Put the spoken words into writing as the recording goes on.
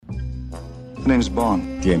The name's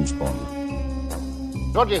Bond. James Bond.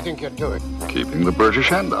 What do you think you're doing? Keeping the British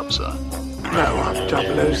hand up, sir. No, I'm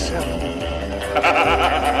 007.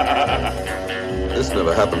 This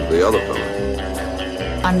never happened to the other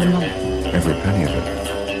fellow. I'm the mum. Every penny of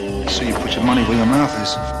it. So you put your money where your mouth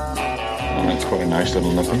is. Well, that's quite a nice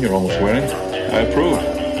little nothing you're almost wearing. I approve.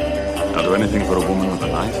 I'll do anything for a woman with a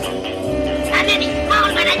knife. I'm in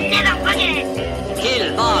small, but I never forget.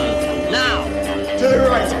 Kill Bond, now! To the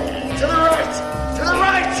right! To the right! To the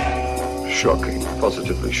right! Shocking.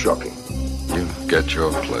 Positively shocking. You get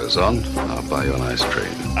your clothes on, I'll buy you an ice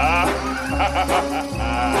cream.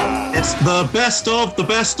 It's the best of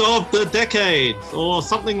the decade, or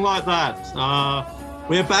something like that.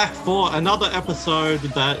 We're back for another episode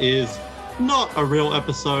that is not a real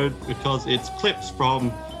episode because it's clips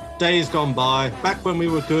from days gone by, back when we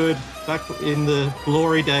were good, back in the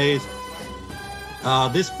glory days.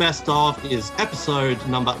 This best of is episode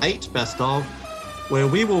number 8, best of, where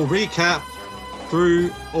we will recap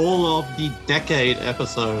through all of the decade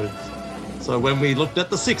episodes. So when we looked at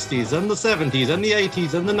the 60s and the 70s and the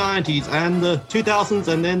 80s and the 90s and the 2000s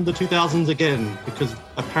and then the 2000s again, because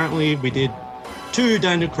apparently we did 2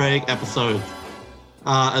 Daniel Craig episodes,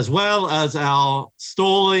 as well as our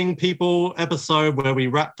Stalling People episode where we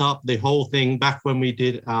wrapped up the whole thing back when we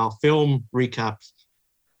did our film recaps.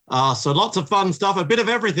 So lots of fun stuff, a bit of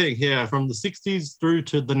everything here from the 60s through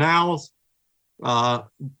to the nows.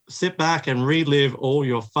 Sit back and relive all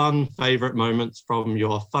your fun favorite moments from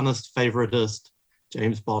your funnest, favoritist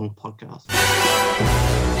James Bond podcast.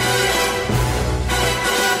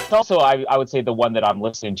 Also, I would say the one that I'm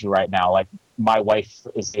listening to right now, like my wife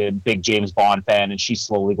is a big James Bond fan and she's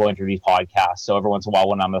slowly going through these podcasts. So every once in a while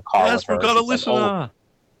when I'm in the car with her, we've got a listener. Like,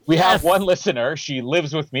 we have one listener. She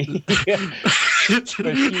lives with me. One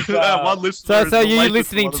listener. So you're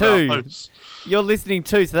listening too. You're listening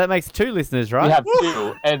too, so that makes 2 listeners, right? We have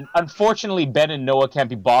 2, and unfortunately, Ben and Noah can't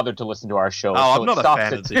be bothered to listen to our show. Oh, so I'm not a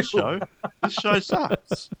fan of this show. This show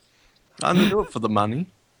sucks. I do it for the money,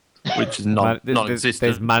 which is non-existent.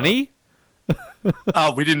 There's money?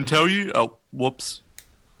 Oh, we didn't tell you? Oh, whoops.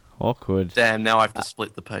 Awkward. Damn, now I have to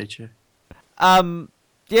split the paycheck.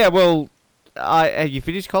 Yeah, well, have you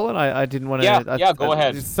finished, Colin? I didn't want to... Yeah, go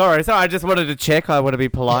ahead. Sorry, I just wanted to check. I want to be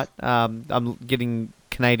polite. I'm getting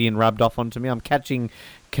Canadian rubbed off onto me. I'm catching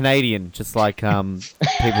Canadian, just like people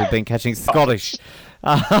have been catching Scottish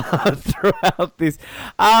throughout this.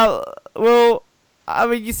 Well, I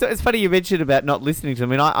mean, it's funny you mentioned about not listening to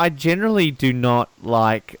them. I mean, I generally do not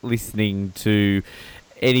like listening to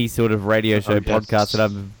any sort of radio show podcast that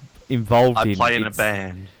I'm involved in. I play in a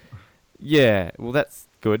band. Yeah, well, that's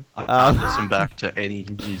good. I can't listen back to any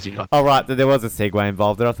music. All right, there was a segue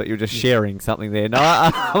involved there. I thought you were just sharing something there. No,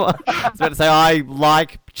 I was about to say I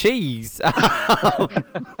like cheese.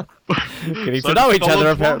 Getting to know each other,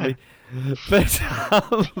 apparently.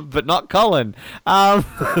 But not Colin.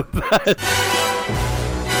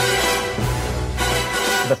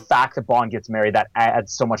 The fact that Bond gets married, that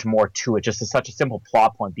adds so much more to it. Just as such a simple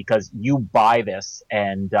plot point because you buy this,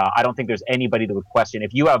 and I don't think there's anybody that would question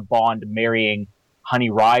if you have Bond marrying Honey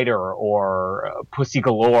Rider or Pussy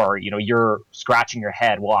Galore. You know, you're scratching your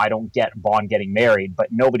head. Well, I don't get Bond getting married,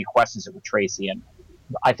 but nobody questions it with Tracy, and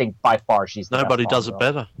I think by far she's the nobody best does it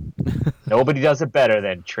better. Nobody does it better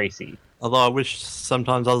than Tracy. Although I wish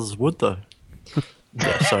sometimes others would, though.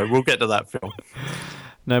 Yeah, so we'll get to that film.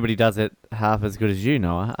 Nobody does it half as good as you,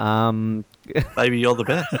 Noah. Maybe you're the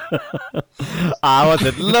best. I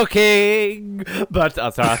wasn't looking, but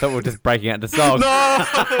sorry, I thought we were just breaking out into song. No!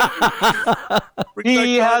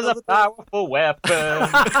 He has a powerful weapon.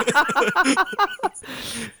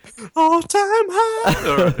 All time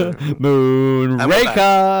high.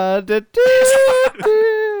 Moonraker.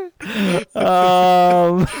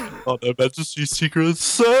 On Her Majesty's Secret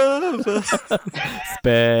Service.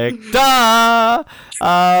 Spectre.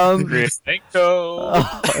 Spectre.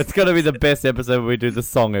 It's going to be the best episode when we do the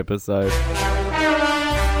song episode.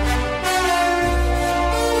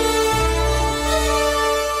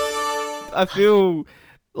 I feel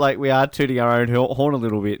like we are tooting our own horn a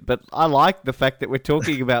little bit, but I like the fact that we're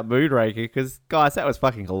talking about Moonraker because, guys, that was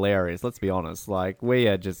fucking hilarious. Let's be honest. Like, we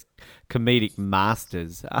are just comedic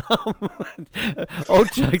masters. All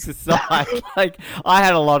jokes aside, like, I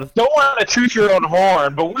had a lot of... Don't want to toot your own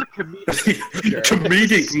horn, but we're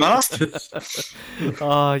comedic masters.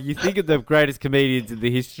 Oh, you think of the greatest comedians in the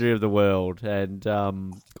history of the world, and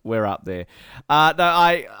we're up there. We're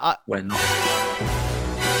not.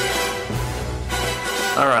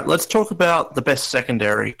 All right, let's talk about the best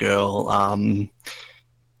secondary girl.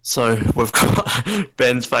 So we've got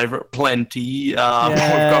Ben's favourite, Plenty. We've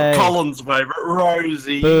got Colin's favourite,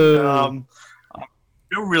 Rosie.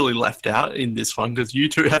 feel really left out in this one because you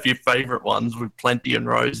two have your favourite ones with Plenty and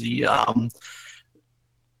Rosie.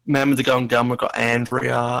 Man with the Golden Gun, we've got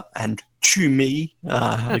Andrea and Chumi,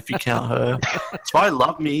 if you count her. Spy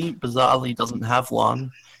Love Me, bizarrely, doesn't have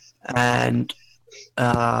one. And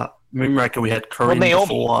Moonraker, we had Corinne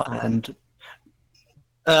before and...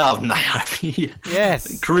 Naomi.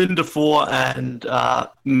 Yes. Corinne Defoe and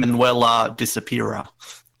Manuela Disappearer.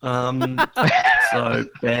 So,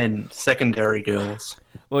 Ben, secondary girls.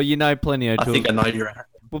 Well, you know, Plenty O'Toole. I think I know you're...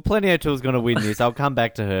 Well, Plenty O'Toole's going to win this. I'll come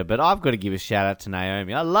back to her, but I've got to give a shout out to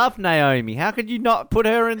Naomi. I love Naomi. How could you not put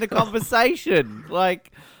her in the conversation?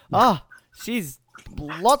 She's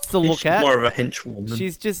lots to look at. More of a henchwoman.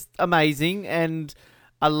 She's just amazing, and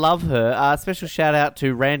I love her. Special shout out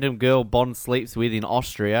to random girl Bond sleeps with in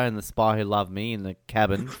Austria and The Spy Who Loved Me in the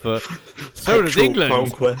cabin for so does England.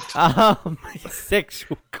 Conquest.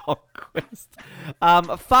 Sexual conquest.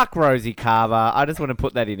 Fuck Rosie Carver. I just want to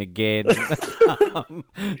put that in again.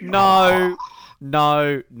 No.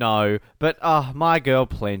 But my girl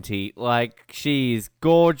Plenty. Like, she is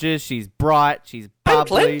gorgeous. She's bright. She's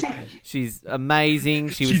bubbly. She's amazing.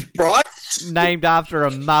 She's bright. Named after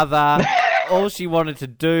a mother. All she wanted to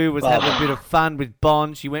do was have a bit of fun with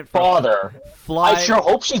Bond. She went for I sure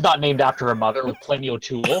hope she's not named after her mother with Plenty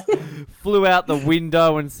O'Toole. Flew out the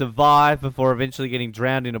window and survived before eventually getting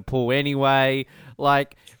drowned in a pool anyway.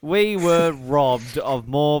 Like, we were robbed of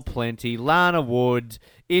more Plenty. Lana Wood,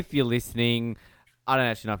 if you're listening, I don't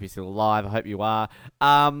actually know if you're still alive. I hope you are.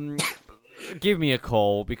 Give me a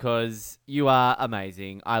call because you are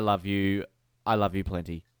amazing. I love you. I love you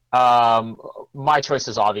Plenty. My choice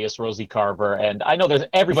is obvious, Rosie Carver, and I know there's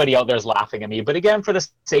everybody out there is laughing at me, but again, for the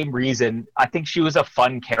same reason, I think she was a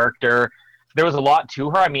fun character. There was a lot to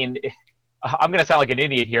her. I mean, I'm going to sound like an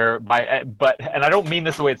idiot here, and I don't mean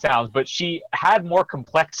this the way it sounds, but she had more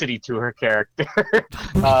complexity to her character,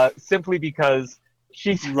 simply because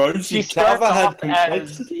Rosie Carver had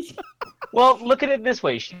complexity? Well, look at it this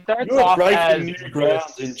way. She starts You're off breaking as... new ground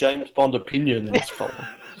in James Bond opinion in this film.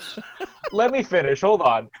 Let me finish. Hold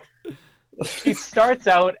on. She starts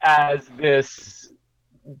out as this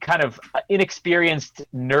kind of inexperienced,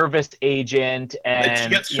 nervous agent,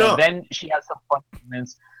 and then she has some fun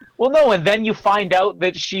moments. Well, no, and then you find out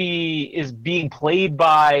that she is being played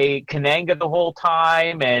by Kananga the whole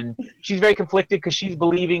time, and she's very conflicted because she's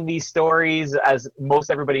believing these stories as most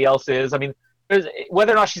everybody else is. I mean,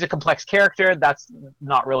 whether or not she's a complex character, that's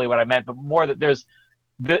not really what I meant, but more that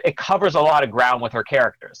it covers a lot of ground with her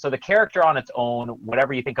character. So the character on its own,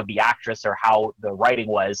 whatever you think of the actress or how the writing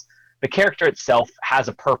was, the character itself has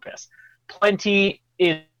a purpose. Plenty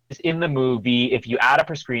is in the movie, if you add up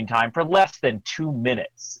her screen time, for less than 2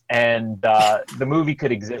 minutes. And the movie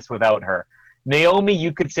could exist without her. Naomi,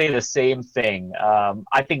 you could say the same thing.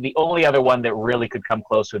 I think the only other one that really could come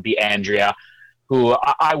close would be Andrea, who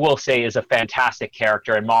I will say is a fantastic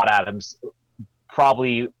character, and Maud Adams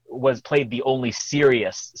probably played the only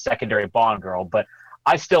serious secondary Bond girl, but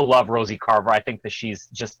I still love Rosie Carver. I think that she's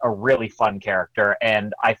just a really fun character,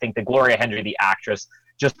 and I think that Gloria Hendry, the actress,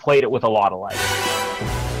 just played it with a lot of life.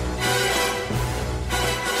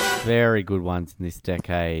 Very good ones in this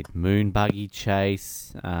decade. Moon buggy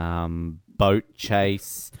chase, boat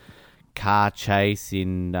chase, car chase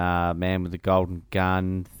in Man with the Golden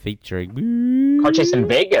Gun, featuring car chase in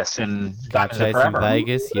Vegas and car chase in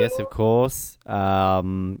Vegas, yes, of course.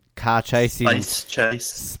 Car chase in Space Chase,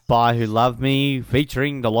 Spy Who Loved Me,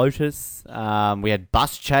 featuring the Lotus. We had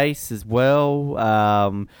bus chase as well,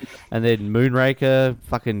 and then Moonraker,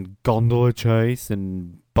 fucking gondola chase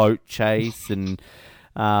and boat chase, and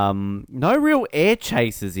no real air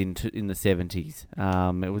chases in the 70s.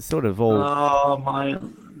 It was sort of all. Oh, my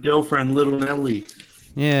girlfriend, Little Nelly.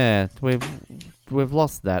 Yeah, we've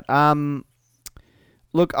lost that.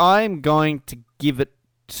 Look, I'm going to give it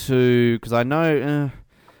to, because I know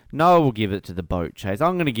Noah will give it to the boat chase.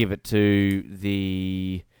 I'm going to give it to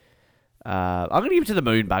the. I'm going to give it to the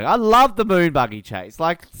moon buggy. I love the moon buggy chase.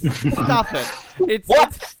 Like, stuff it.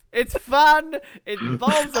 It's fun. It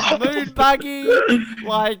involves a moon buggy.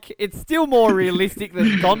 Like, it's still more realistic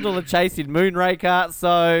than gondola chase in Moonraker.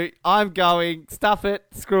 So I'm going, stuff it,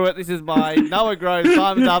 screw it. This is my Noah Groves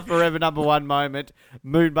Diamonds Are Forever #1 moment.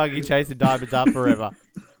 Moon buggy chase and Diamonds Are Forever.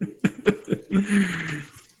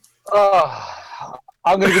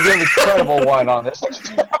 I'm going to give you an incredible one on this.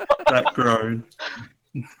 That groan.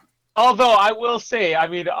 Although I will say, I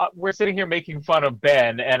mean, we're sitting here making fun of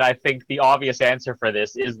Ben, and I think the obvious answer for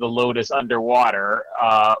this is the Lotus underwater,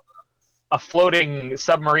 a floating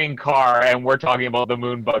submarine car, and we're talking about the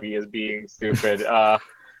moon buggy as being stupid.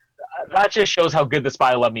 That just shows how good The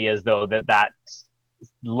Spy Who Loved Me is, though, that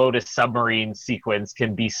Lotus submarine sequence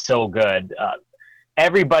can be so good.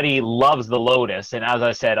 Everybody loves the Lotus, and as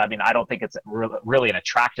I said, I mean, I don't think it's really an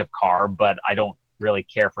attractive car, but I don't really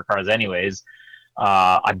care for cars anyways.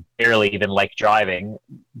 I barely even like driving,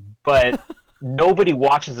 but nobody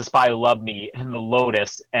watches The Spy Who Loved Me and the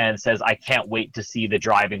Lotus and says, I can't wait to see the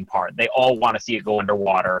driving part. They all want to see it go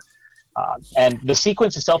underwater. And the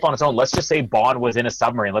sequence itself on its own, let's just say Bond was in a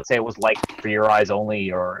submarine. Let's say it was like For Your Eyes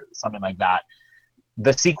Only or something like that.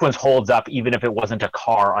 The sequence holds up even if it wasn't a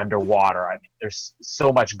car underwater. I mean, there's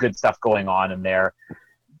so much good stuff going on in there.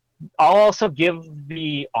 I'll also give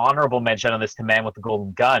the honorable mention on this to Man with the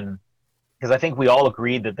Golden Gun, because I think we all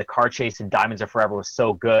agreed that the car chase in Diamonds Are Forever was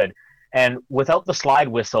so good. And without the slide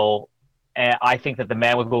whistle, I think that the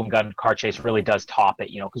Man with the Golden Gun car chase really does top it,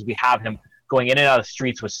 because we have him going in and out of the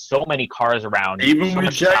streets with so many cars around. Even so with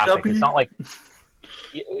much traffic. It's not like...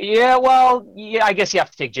 Yeah, well, yeah, I guess you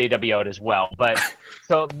have to take JW out as well. But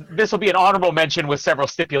so this will be an honorable mention with several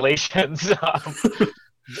stipulations.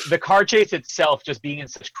 The car chase itself, just being in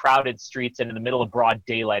such crowded streets and in the middle of broad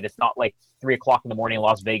daylight, it's not like 3 o'clock in the morning in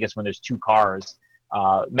Las Vegas when there's 2 cars.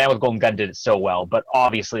 Man with Golden Gun did it so well, but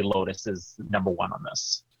obviously Lotus is number 1 on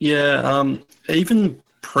this. Yeah, even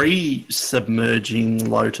pre-submerging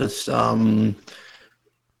Lotus,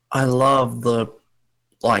 I love the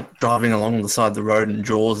driving along the side of the road and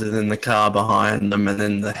Jaws is in the car behind them, and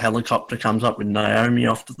then the helicopter comes up with Naomi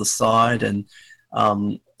off to the side, and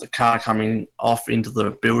the car coming off into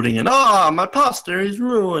the building, and my pasta is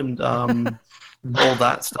ruined. All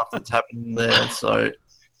that stuff that's happening there. So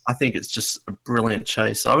I think it's just a brilliant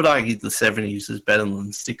chase. I would argue the 70s is better than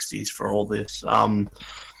the 60s for all this.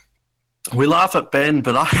 We laugh at Ben,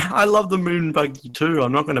 but I love the moon buggy too.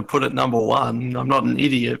 I'm not going to put it number 1. I'm not an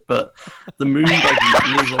idiot, but the moon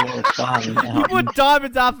buggy is a lot of fun. You put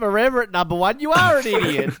Diamonds Are Forever at number 1. You are an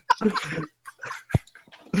idiot.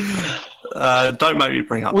 Don't make me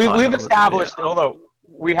bring up. We've established, although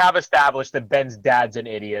we have established that Ben's dad's an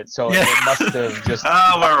idiot, so it must have just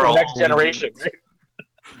we're the next generation.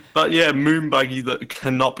 But yeah, moon buggy that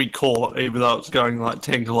cannot be caught, even though it's going like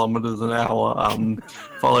 10 kilometers an hour,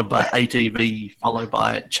 followed by ATV, followed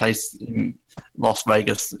by chase in Las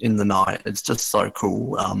Vegas in the night. It's just so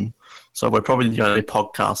cool. So we're probably the only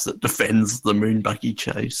podcast that defends the moon buggy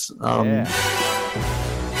chase.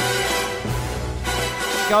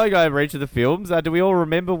 Going over each of the films, do we all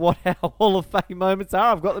remember what our Hall of Fame moments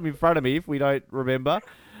are? I've got them in front of me if we don't remember.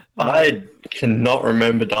 I cannot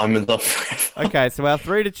remember Diamonds Are Forever. Okay, so our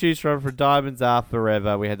 3 to choose from for Diamonds Are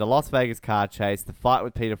Forever. We had the Las Vegas car chase, the fight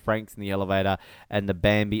with Peter Franks in the elevator, and the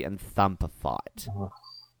Bambi and Thumper fight.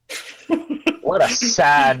 What a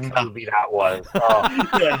sad movie that was.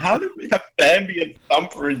 Oh. Yeah, how did we have Bambi and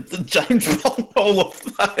Thumper in the James Bond Hall of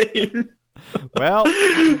Fame? Well,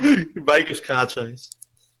 Vegas car chase.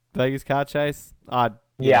 Vegas car chase? I'd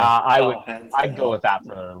go with that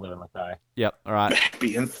for Live and Let Die. Yep, all right.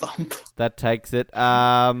 Bambi and Thump. That takes it.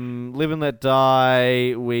 Live and Let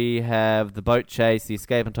Die, we have the boat chase, the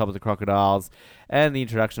escape on top of the crocodiles, and the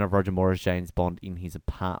introduction of Roger Moore as James Bond in his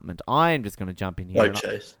apartment. I am just going to jump in here. Boat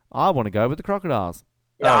chase. I want to go with the crocodiles.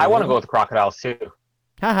 Yeah, I want to go with the crocodiles too.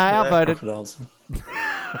 Haha, outvoted. Crocodiles.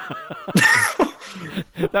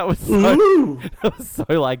 That was so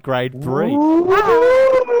like grade 3.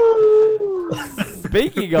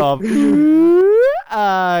 Speaking of, in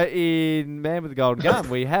Man with the Golden Gun,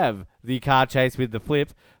 we have the car chase with the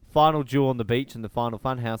flip, final duel on the beach and the final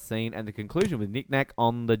funhouse scene, and the conclusion with Knick Knack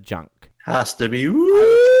on the junk. Has to be.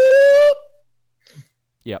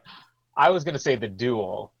 Yep. I was going to say the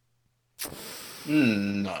duel.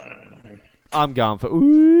 No. I'm going for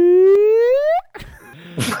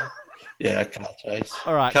Yeah, car chase.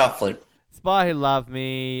 All right. Car flip. Spy Who Loved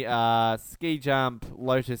Me, ski jump,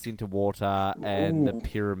 Lotus into water, and the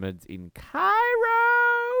pyramids in Cairo.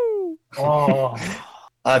 Oh,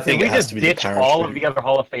 I think we it has just to be ditch the all of the other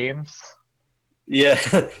Hall of Fames. Yeah,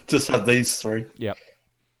 just have these 3. Yep.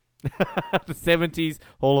 The 70s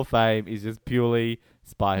Hall of Fame is just purely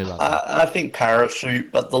Spy Who Loved Me. I think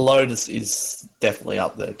Parachute, but the Lotus is definitely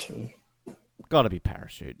up there too. Gotta be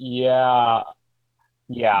Parachute. Yeah,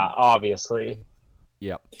 obviously.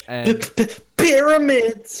 Yep. And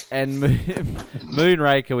Pyramids! And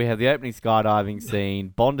Moonraker, we have the opening skydiving scene,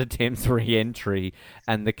 Bond attempts re-entry,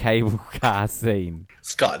 and the cable car scene.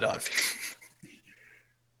 Skydiving.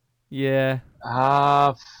 Yeah.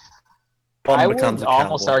 I would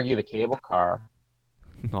almost argue the cable car.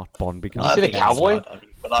 Not Bond becomes Is it a cowboy?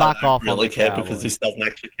 But Fuck I off don't really on the care cowboy. because this doesn't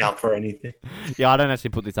actually count for anything. Yeah, I don't actually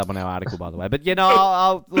put this up on our article, by the way. But,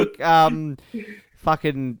 I'll look,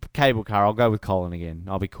 fucking cable car. I'll go with Colin again.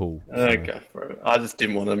 I'll be cool. Okay, bro. I just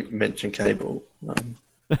didn't want to mention cable.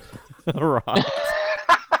 Right.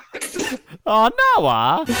 Oh,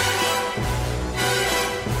 Noah.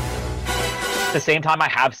 At the same time, I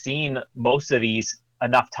have seen most of these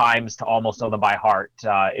enough times to almost know them by heart.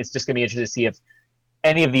 It's just going to be interesting to see if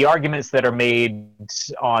any of the arguments that are made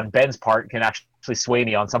on Ben's part can actually sway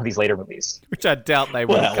me on some of these later movies. Which I doubt they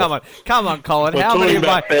will. Come on, Colin. We're How many of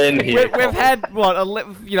my... Ben here, We've had, what,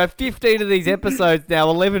 15 of these episodes now,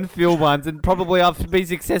 11 film ones, and probably I've been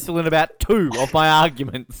successful in about 2 of my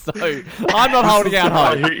arguments. So I'm not holding out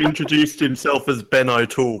hope. He introduced himself as Ben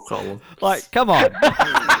O'Toole, Colin. Like, come on.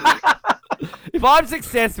 If I'm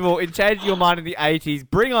successful in changing your mind in the 80s,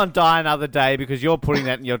 bring on Die Another Day because you're putting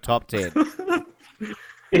that in your top 10.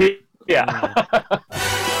 Yeah.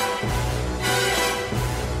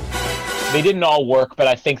 They didn't all work, but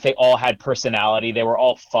I think they all had personality. They were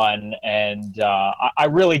all fun, and I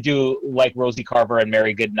really do like Rosie Carver and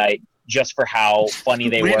Mary Goodnight just for how funny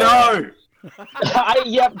they were. We know.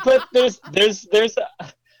 But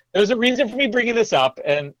there's a reason for me bringing this up,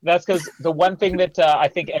 and that's because the one thing that I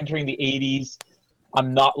think entering the 80s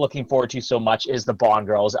I'm not looking forward to so much is the Bond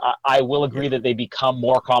girls. I will agree that they become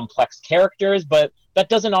more complex characters, but that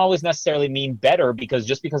doesn't always necessarily mean better, because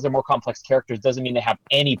just because they're more complex characters doesn't mean they have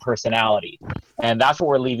any personality. And that's what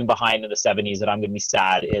we're leaving behind in the 70s that I'm going to be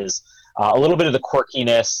sad is a little bit of the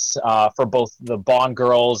quirkiness for both the Bond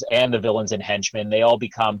girls and the villains and henchmen. They all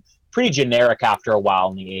become pretty generic after a while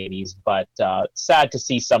in the 80s, but sad to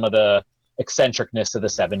see some of the eccentricness of the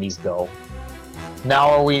 70s go. Now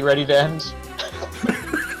are we ready to end?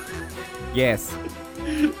 Yes.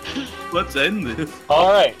 Let's end this.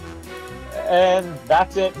 All right. And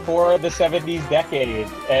that's it for the 70s decade.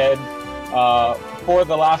 And for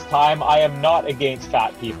the last time, I am not against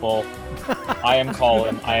fat people. I am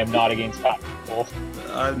Colin. I am not against fat people.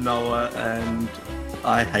 I'm Noah, and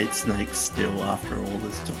I hate snakes still after all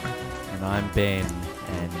this time. And I'm Ben,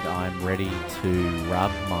 and I'm ready to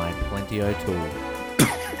rub my Plenty O'Toole.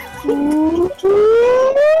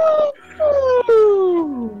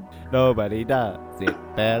 Nobody does it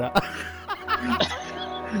better.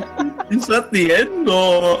 Is that the end,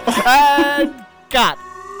 or...? And cut!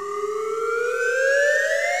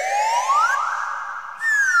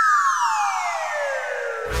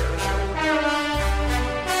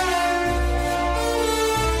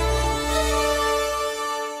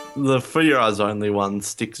 The For Your Eyes Only one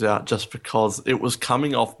sticks out just because it was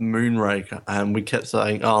coming off Moonraker, and we kept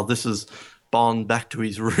saying, oh, this is Bond back to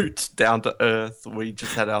his roots, down to earth. We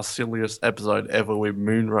just had our silliest episode ever with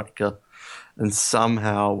Moonraker, and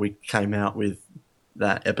somehow we came out with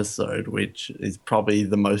that episode, which is probably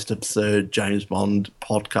the most absurd James Bond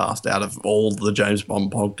podcast out of all the James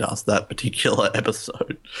Bond podcasts, that particular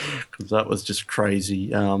episode, because that was just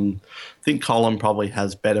crazy. I think Colin probably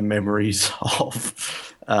has better memories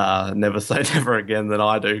of Never Say Never Again than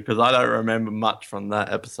I do, because I don't remember much from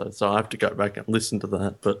that episode, so I have to go back and listen to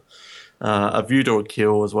that. But A View to a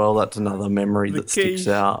Kill as well, that's another memory that sticks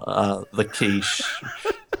out. The quiche.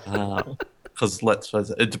 Because let's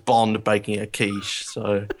face it, it's Bond baking a quiche.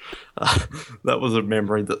 So that was a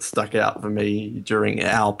memory that stuck out for me during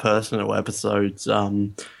our personal episodes.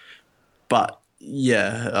 But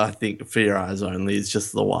yeah, I think For Your Eyes Only is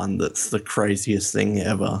just the one that's the craziest thing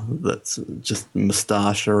ever. That's just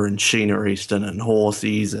Mustasha and Sheena Easton and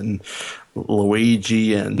Horsies and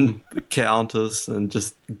Luigi and the Countess and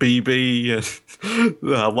just BB.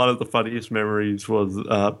 And one of the funniest memories was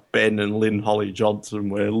Ben and Lynn Holly Johnson,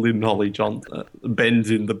 where Lynn Holly Johnson, Ben's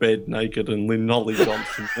in the bed naked and Lynn Holly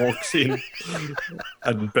Johnson walks in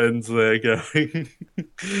and Ben's there going,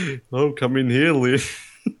 oh, come in here, Lynn.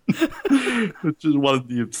 Which is one of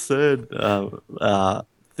the absurd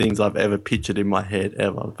things I've ever pictured in my head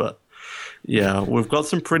ever. But yeah, we've got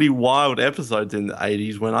some pretty wild episodes in the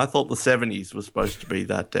 80s when I thought the 70s was supposed to be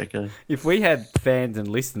that decade. If we had fans and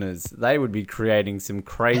listeners, they would be creating some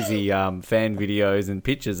crazy fan videos and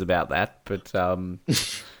pictures about that, but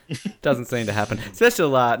doesn't seem to happen.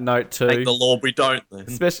 Special note too. Thank the Lord we don't. Then.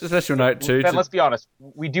 Special note too. Ben, let's be honest.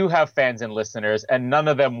 We do have fans and listeners, and none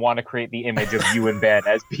of them want to create the image of you and Ben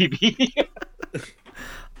as BB.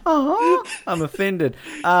 Oh, I'm offended.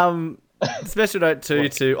 Special note too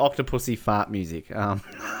to Octopussy fart music. No.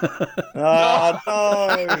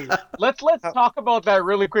 Let's talk about that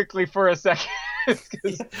really quickly for a second,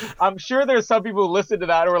 because I'm sure there's some people who listen to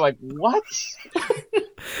that who are like, "What?"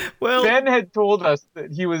 Well, Ben had told us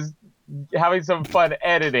that he was having some fun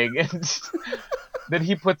editing and that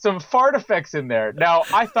he put some fart effects in there. Now,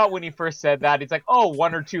 I thought when he first said that, he's like, "Oh,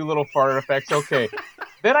 1 or 2 little fart effects, okay."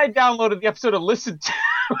 Then I downloaded the episode and listened to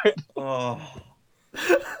it. Oh.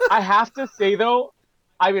 I have to say, though,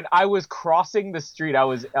 I mean, I was crossing the street. I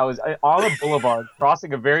was on a boulevard,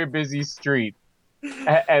 crossing a very busy street,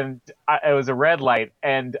 and it was a red light.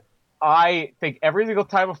 And I think every single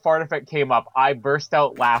time a fart effect came up, I burst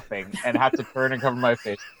out laughing and had to turn and cover my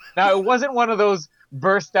face. Now, it wasn't one of those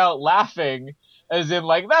burst out laughing as in,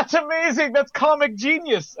 like, that's amazing, that's comic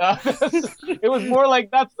genius. It was more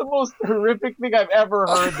like, that's the most horrific thing I've ever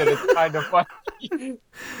heard, that it's kind of funny.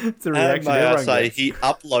 It's a reaction. And may I say, he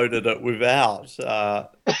uploaded it without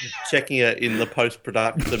checking it in the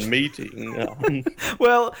post-production meeting.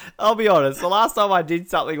 Well, I'll be honest. The last time I did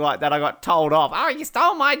something like that, I got told off. Oh, you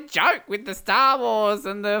stole my joke with the Star Wars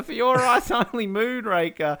and the For Your Eyes Only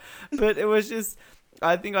Moonraker. But it was just,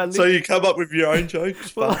 I think I. So you come up with your own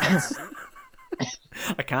jokes, well,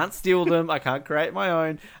 I can't steal them. I can't create my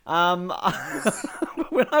own.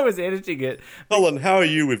 When I was editing it, Colin, how are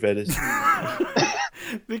you with editing?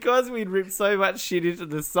 Because we'd ripped so much shit into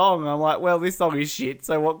the song, I'm like, well, this song is shit,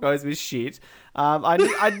 so what goes with shit? All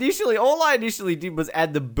I initially did was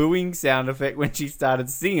add the booing sound effect when she started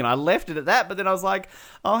singing. I left it at that, but then I was like,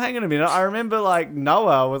 oh, hang on a minute. I remember, like,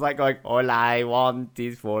 Noah was like going, all I want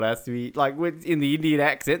is for us to be, like, in the Indian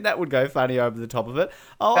accent. That would go funny over the top of it.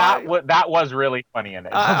 Oh, that was really funny in it.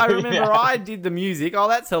 I remember I did the music. Oh,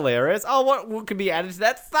 that's hilarious. Oh, what could be added to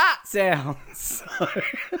that? Fart sounds. So...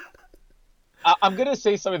 I'm going to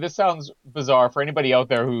say something. This sounds bizarre for anybody out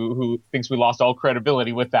there who thinks we lost all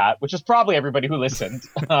credibility with that, which is probably everybody who listened.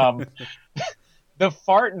 The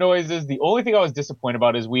fart noises, the only thing I was disappointed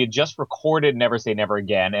about is we had just recorded Never Say Never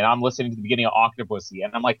Again, and I'm listening to the beginning of Octopussy,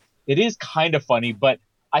 and I'm like, it is kind of funny, but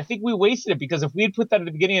I think we wasted it, because if we had put that at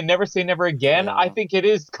the beginning of Never Say Never Again, I think it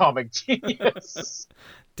is comic genius.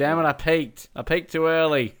 Damn it, I peaked. I peaked too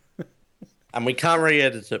early. And we can't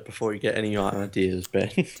re-edit it before you get any ideas,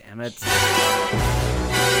 Ben. Damn it.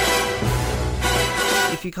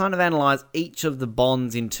 If you kind of analyse each of the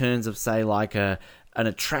bonds in terms of, say, like an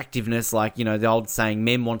attractiveness, like, you know, the old saying,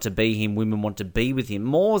 men want to be him, women want to be with him,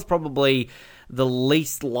 Moore's probably the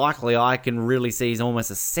least likely I can really see is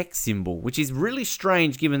almost a sex symbol, which is really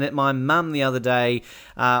strange given that my mum the other day,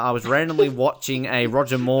 I was randomly watching a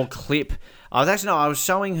Roger Moore clip. I was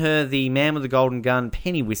showing her the Man with the Golden Gun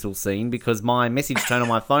penny whistle scene because my message tone on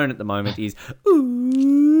my phone at the moment is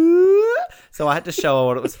ooh. So I had to show her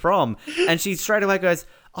what it was from. And she straight away goes,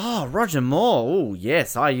 oh, Roger Moore. Oh,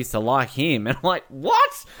 yes, I used to like him. And I'm like,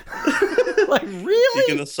 what? Like, really?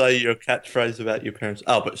 You're going to say your catchphrase about your parents.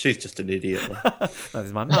 Oh, but she's just an idiot. This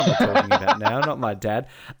is my mum we're talking about now, not my dad.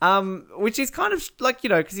 Which is kind of like, you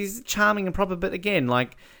know, because he's charming and proper, but again,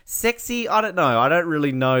 like, sexy, I don't know. I don't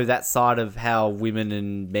really know that side of how women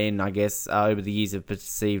and men, I guess, over the years have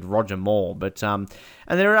perceived Roger Moore. But, and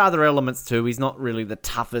there are other elements too. He's not really the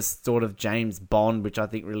toughest sort of James Bond, which I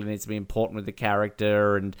think really needs to be important with the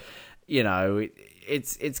character. And, you know,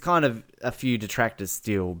 it's kind of a few detractors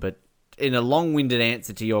still. But in a long-winded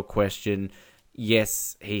answer to your question,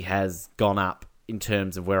 yes, he has gone up in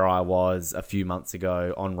terms of where I was a few months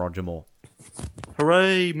ago on Roger Moore.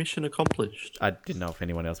 Hooray, mission accomplished. I didn't know if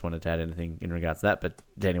anyone else wanted to add anything in regards to that, but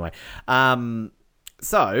anyway.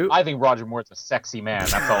 So I think Roger Moore's a sexy man.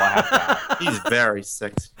 That's all I have to add. He's very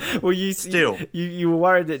sexy. Well, you were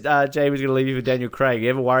worried that Jay was going to leave you for Daniel Craig. You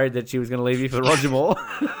ever worried that she was going to leave you for Roger Moore?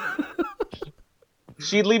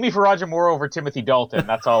 She'd leave me for Roger Moore over Timothy Dalton.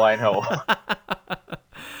 That's all I know.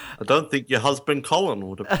 I don't think your husband Colin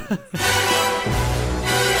would have.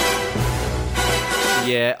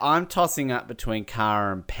 Yeah, I'm tossing up between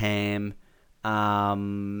Cara and Pam.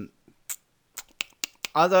 Although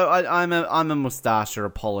I'm a Mustacha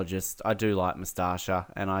apologist. I do like Mustacha,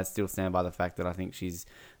 and I still stand by the fact that I think she's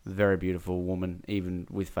a very beautiful woman, even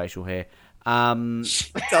with facial hair.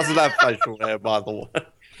 She doesn't have facial hair, by the way.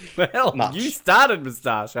 Well, you started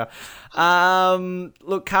Mustacha.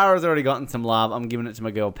 Look, Cara's already gotten some love. I'm giving it to my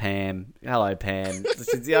girl Pam. Hello, Pam.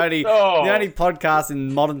 She's the only podcast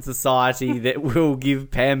in modern society that will give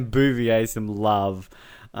Pam Bouvier some love.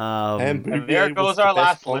 And there goes our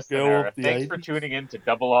last listener. Thanks for tuning in to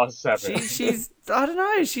 007. She's I don't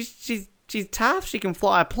know. She's tough. She can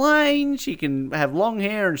fly a plane. She can have long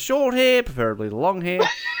hair and short hair, preferably the long hair.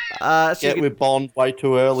 Get with Bond way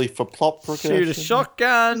too early for plot progression. Shoot a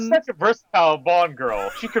shotgun. She's such a versatile Bond girl.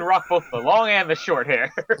 She can rock both the long and the short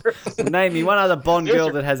hair. Name me one other Bond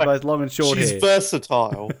girl that has both long and short hair. She's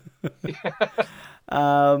versatile.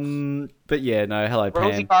 But yeah, no, hello, Pam.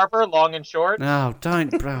 Rosie Carver, long and short. No,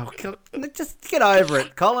 don't, bro. Just get over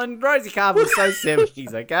it, Colin. Rosie Carver's so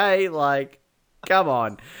 70s, okay? Like, come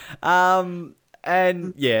on.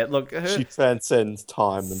 And yeah, look, her she transcends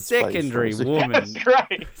time and secondary space. Woman. That's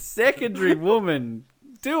right. Secondary woman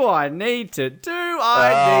Do I need to?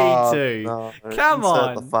 No, Come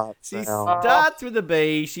insert the on. fart She sound. starts with a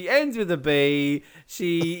B. She ends with a B.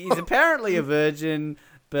 She is apparently a virgin,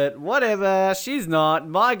 but whatever. She's not.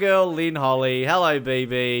 My girl, Lynn Holly. Hello,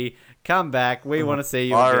 BB. Come back. We want to see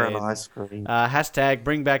you Fire again. and ice cream. Hashtag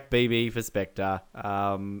bring back BB for Spectre.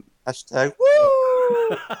 Hashtag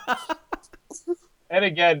woo! And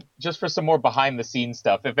again, just for some more behind the scenes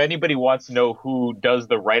stuff, if anybody wants to know who does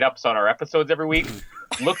the write-ups on our episodes every week,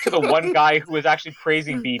 look to the one guy who is actually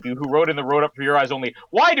praising BB, who wrote in the Wrote Up for Your Eyes Only,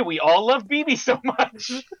 why do we all love BB so much?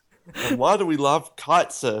 And why do we love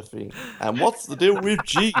kite surfing? And what's the deal with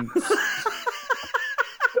jeans?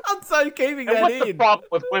 I'm so keeping And that what's in. the problem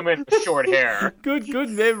with women with short hair? Good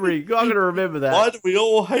memory. I'm going to remember that. Why do we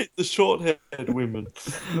all hate the short-haired women?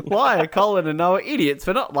 Why are Colin and Noah idiots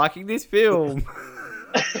for not liking this film?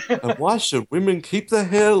 And why should women keep their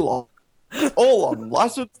hair long? All on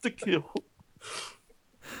License to Kill.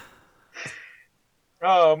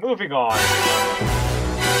 Oh, moving on.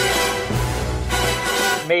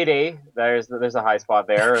 Mayday. There's a high spot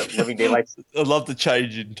there. Living Daylights. I love the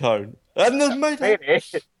change in tone. And the Mayday.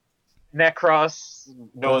 Necros,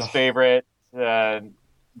 Noah's favorite.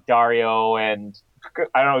 Dario, and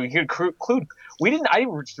I don't know. You could include. I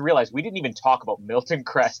just realized we didn't even talk about Milton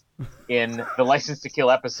Crest in the License to Kill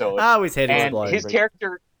episode. Oh, his head is and blown. his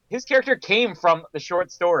character came from the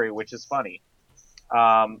short story, which is funny.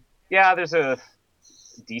 Yeah, there's a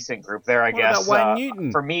decent group there, I guess. About Wayne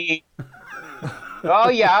Newton? For me, oh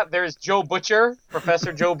yeah, there's Joe Butcher,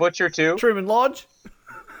 Professor Joe Butcher too. Truman Lodge.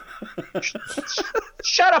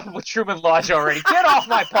 Shut up with Truman Lodge already. Get off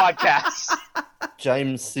my podcast.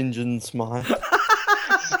 James St. John Smythe.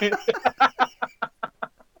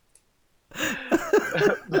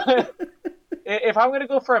 If I'm going to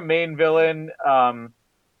go for a main villain, I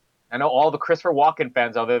know all the Christopher Walken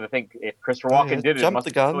fans out there that think if Christopher Walken did it, it Jump must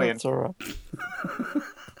the be gun, brilliant. that's alright.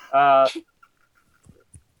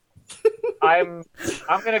 I'm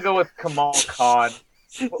going to go with Kamal Khan.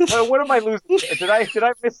 What am I losing? Did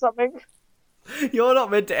I miss something? You're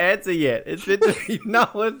not meant to answer yet. It's meant to be no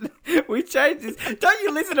one. We changed this. Don't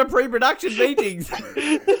you listen to pre-production meetings?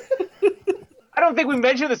 I don't think we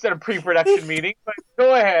mentioned this at a pre-production meeting, but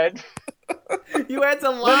go ahead. You answer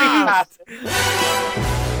last.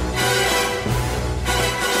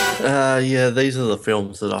 Yeah, these are the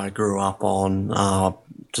films that I grew up on.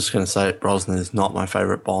 Just going to say Brosnan is not my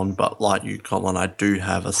favourite Bond, but like you, Colin, I do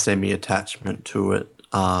have a semi-attachment to it.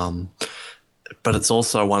 But it's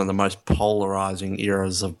also one of the most polarizing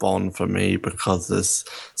eras of Bond for me because there's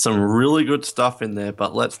some really good stuff in there,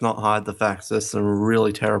 but let's not hide the facts. There's some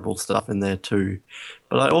really terrible stuff in there too.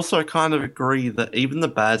 But I also kind of agree that even the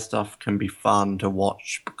bad stuff can be fun to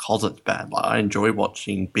watch because it's bad. Like I enjoy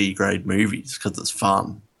watching B-grade movies because it's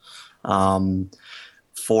fun.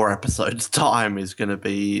 4 episodes time is going to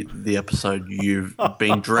be the episode you've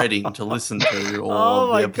been dreading to listen to,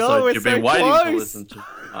 or the episode you've been waiting to listen to.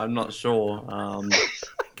 I'm not sure. I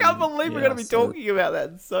can't believe we're going to be talking about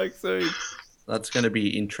that so soon. That's going to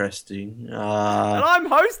be interesting. And I'm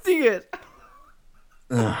hosting it.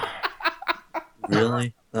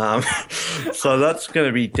 Really? So that's going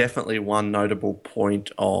to be definitely one notable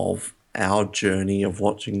point of our journey of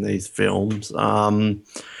watching these films.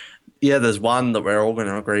 Yeah, there's one that we're all going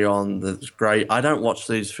to agree on that's great. I don't watch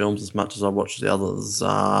these films as much as I watch the others.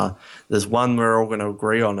 There's one we're all going to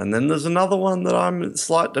agree on, and then there's another one that I'm in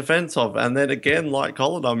slight defense of. And then again, like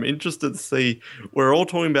Colin, I'm interested to see, we're all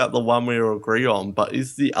talking about the one we all agree on, but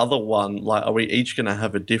is the other one, like, are we each going to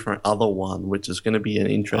have a different other one, which is going to be an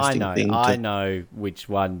interesting thing. I know which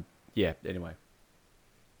one. Yeah, anyway.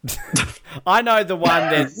 I know the one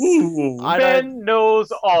that Ben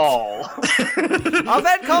knows all. I've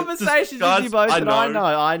had conversations with you both, and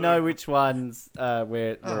I know which ones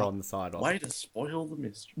we're on the side of. Way to spoil the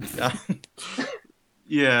mystery.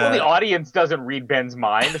 Yeah. Well, the audience doesn't read Ben's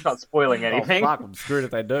mind. It's not spoiling anything. Oh, fuck, I'm screwed if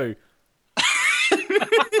they do.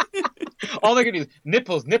 All they're gonna do is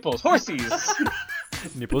nipples, horsies.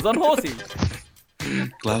 Nipples on horses.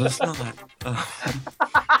 Gladys Knight.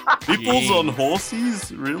 Nipples on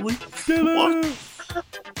horses? Really? What?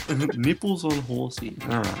 Nipples on horses.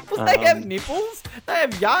 Alright. They have nipples? They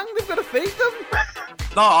have young? They've got to feed them?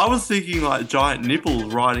 No, I was thinking like giant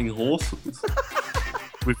nipples riding horses.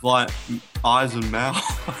 With like eyes and mouth.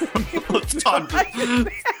 It's time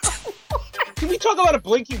to... Can we talk about a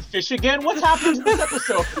blinking fish again? What's happened to this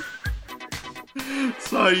episode?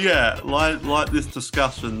 So yeah, like this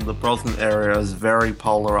discussion, the Brosnan area is very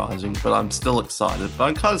polarizing, but I'm still excited. But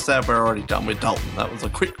I'm kind of sad we're already done with Dalton. That was a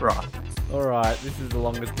quick ride. Alright, this is the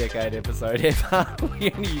longest decade episode ever.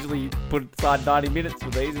 We only usually put aside 90 minutes for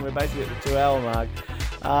these, and we're basically at the 2-hour mark.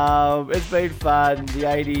 It's been fun. The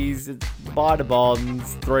 80s, it's minor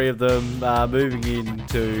bonds, 3 of them, moving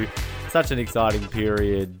into such an exciting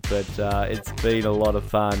period, but it's been a lot of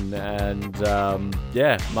fun. And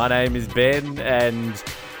yeah, my name is Ben, and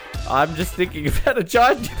I'm just thinking about a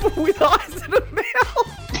giant nipple with eyes and a mouth.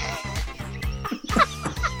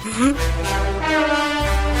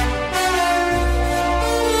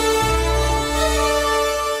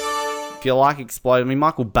 If you like explosion, I mean,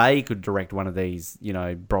 Michael Bay could direct one of these,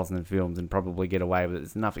 Brosnan films and probably get away with it.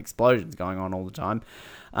 There's enough explosions going on all the time.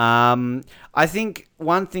 I think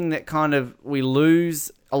one thing that kind of we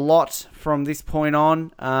lose a lot from this point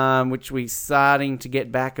on, which we're starting to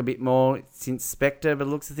get back a bit more since Spectre, by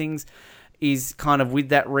the looks of things, is kind of with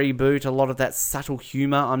that reboot, a lot of that subtle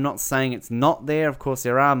humour. I'm not saying it's not there. Of course,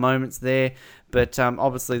 there are moments there, but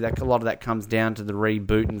obviously a lot of that comes down to the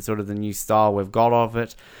reboot and sort of the new style we've got of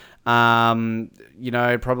it. Probably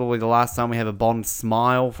the last time we have a Bond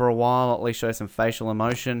smile for a while, at least show some facial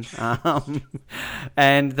emotion.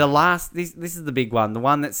 And the last, this is the big one, the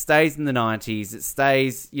one that stays in the 90s, it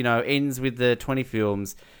stays, ends with the 20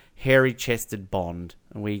 films, hairy-chested Bond.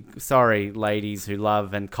 And sorry, ladies who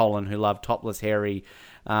love, and Colin who love topless hairy,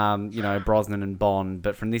 Brosnan and Bond,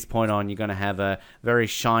 but from this point on, you're going to have a very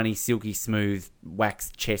shiny, silky smooth,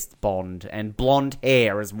 waxed chest Bond, and blonde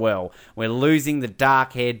hair as well. We're losing the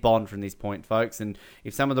dark-haired Bond from this point, folks, and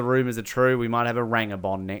if some of the rumours are true, we might have a Ranger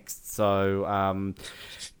Bond next, so,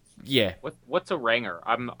 yeah. What's a Ranger?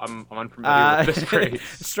 I'm unfamiliar with this phrase.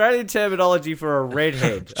 Australian terminology for a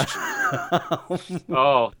redhead.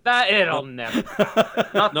 Oh, it'll never.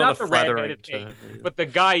 Not the flattering redheaded thing, but the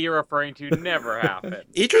guy you're referring to never happened.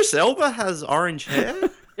 Idris Elba has orange hair?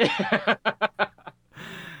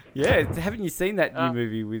 Yeah, haven't you seen that new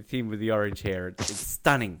movie with him with the orange hair? It's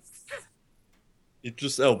stunning.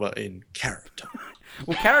 Idris Elba in Carrot Top.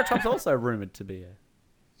 Well, Carrot Top's also rumoured to be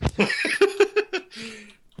a...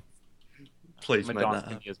 Please,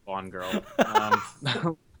 Madonna is Bond girl.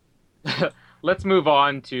 Let's move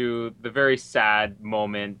on to the very sad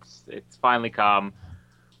moment. It's finally come.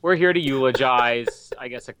 We're here to eulogize, I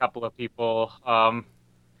guess, a couple of people.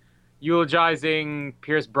 Eulogizing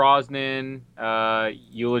Pierce Brosnan.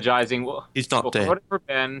 Eulogizing. Well, he's not dead. For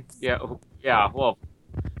Ben. Yeah. Well,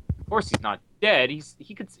 of course he's not dead.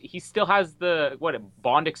 He still has the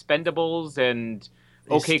Bond Expendables and.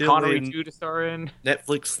 Okay, Connery 2 to star in.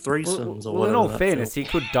 Netflix threesomes or whatever. Well, in all fairness, he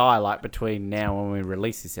could die between now and when we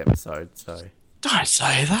release this episode. So don't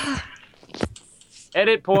say that.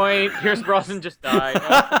 Edit point. Pierce Brosnan just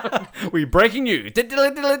died. We breaking news.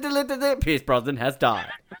 Pierce Brosnan has died.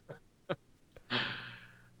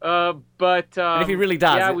 And if he really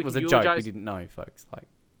does, it was a joke. We didn't know, folks.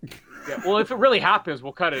 Yeah, well, if it really happens,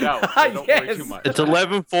 we'll cut it out. So don't worry too much. It's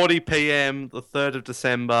 11:40 p.m. the 3rd of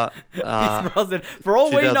December. For all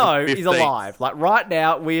we know, he's alive. Right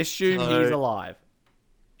now, we assume he's alive.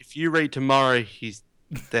 If you read tomorrow, he's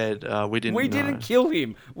dead. We didn't kill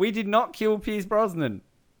him. We did not kill Pierce Brosnan.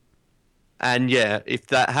 And yeah, if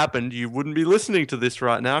that happened, you wouldn't be listening to this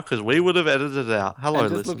right now because we would have edited it out. Hello,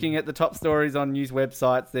 just looking at the top stories on news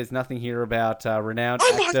websites, there's nothing here about renowned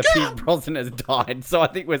actor Pierce Brosnan has died, so I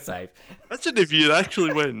think we're safe. Imagine if you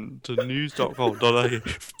actually went to news.com.au.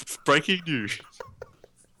 Breaking news.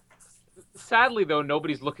 Sadly, though,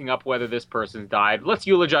 nobody's looking up whether this person's died. Let's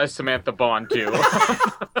eulogize Samantha Bond, too.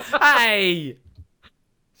 Hey!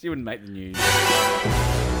 She wouldn't make the news.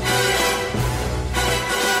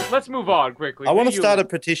 Let's move on quickly. I want to start a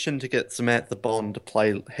petition to get Samantha Bond to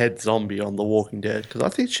play head zombie on The Walking Dead because I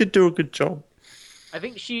think she'd do a good job. I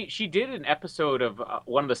think she did an episode of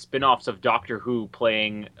one of the spin-offs of Doctor Who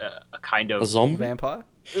playing a kind of... A zombie? Vampire?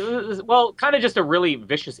 Well, kind of just a really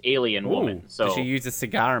vicious alien woman. So did she use a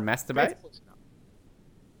cigar and masturbate?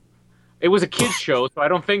 It was a kid's show, so I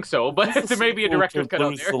don't think so. But there may be a director's cut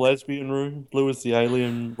out there. Blue is the lesbian room. Blue is the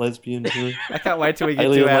alien lesbian room. I can't wait till we get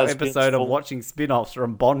to our episode of watching spin-offs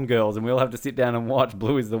from Bond girls, and we'll have to sit down and watch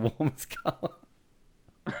Blue is the warmest colour.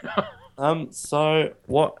 So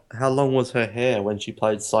what? How long was her hair when she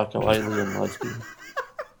played psycho alien lesbian?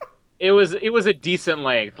 It was a decent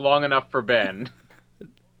length, long enough for Ben.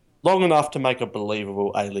 Long enough to make a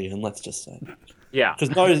believable alien. Let's just say. Yeah.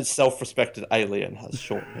 Because no self-respected alien has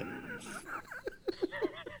short hair.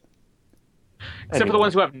 Except for the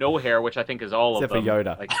ones who have no hair, which I think is all Except of them. for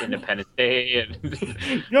Yoda. Like Independence Day. And...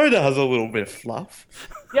 Yoda has a little bit of fluff.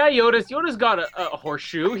 Yeah, Yoda's got a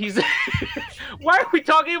horseshoe. He's. Why are we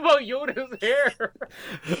talking about Yoda's hair?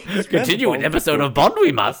 Continue an episode of Bond,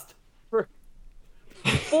 we must.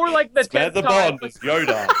 For like the 10th the time. Bond is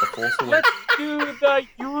Yoda. The Force Let's do the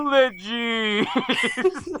eulogy.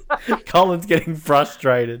 Colin's getting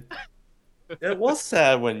frustrated. It was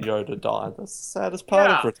sad when Yoda died. That's the saddest part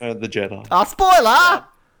of Return of the Jedi. Oh, spoiler!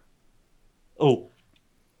 Oh.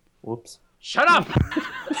 Whoops. Shut up!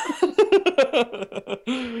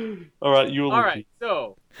 All right, you. All right,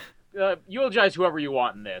 so eulogize whoever you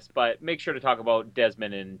want in this, but make sure to talk about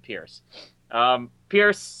Desmond and Pierce.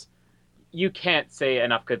 Pierce, you can't say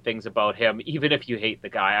enough good things about him, even if you hate the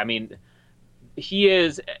guy. I mean, he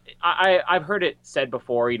is. I've heard it said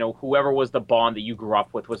before. You know, whoever was the Bond that you grew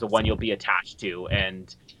up with was the one you'll be attached to,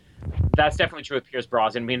 and that's definitely true with Pierce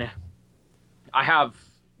Brosnan. I mean, I have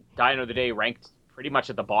Die Another Day ranked pretty much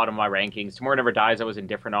at the bottom of my rankings. Tomorrow Never Dies I was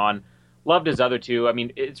indifferent on. Loved his other two. I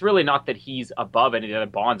mean, it's really not that he's above any of the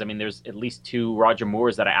other Bonds. I mean, there's at least 2 Roger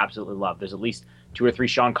Moores that I absolutely love. There's at least 2 or 3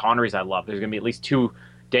 Sean Connerys I love. There's going to be at least 2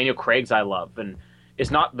 Daniel Craigs I love. And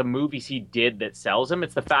it's not the movies he did that sells him.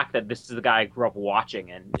 It's the fact that this is the guy I grew up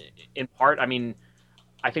watching. And in part, I mean,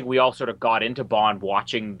 I think we all sort of got into Bond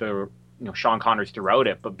watching the Sean Connerys throughout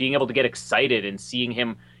it. But being able to get excited and seeing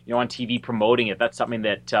him on TV promoting it, that's something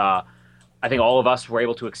that I think all of us were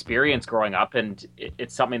able to experience growing up, and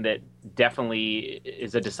it's something that definitely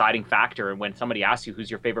is a deciding factor. And when somebody asks you who's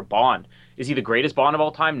your favorite Bond, is he the greatest Bond of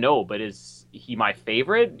all time? No, but is he my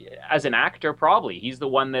favorite as an actor? Probably. He's the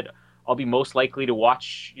one that I'll be most likely to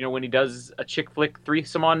watch, when he does a chick flick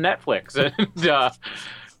threesome on Netflix. And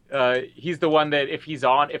he's the one that if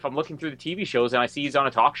I'm looking through the TV shows and I see he's on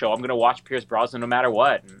a talk show, I'm going to watch Pierce Brosnan no matter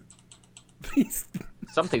what.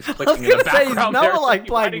 Something's clicking in the background. I was going to say, he's like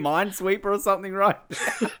playing Minesweeper or something, right?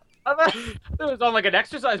 It was on like an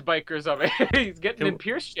exercise bike or something. He's getting in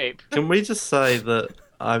Pierce shape. Can we just say that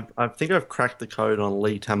I think I've cracked the code on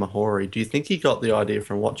Lee Tamahori. Do you think he got the idea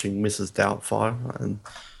from watching Mrs. Doubtfire? And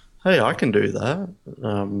hey, I can do that.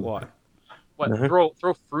 Why? What? No.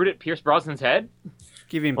 Throw fruit at Pierce Brosnan's head?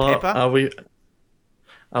 Give him pepper?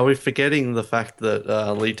 Are we forgetting the fact that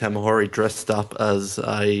Lee Tamahori dressed up as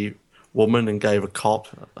a woman and gave a cop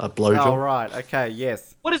a blowjob? Oh, right. Okay,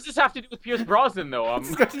 yes. What does this have to do with Pierce Brosnan, though?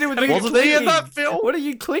 It's got to do with wasn't he in that film? What are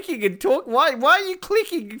you clicking and talk? Why are you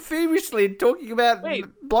clicking feverishly and talking about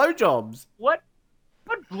blowjobs? What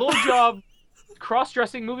blowjob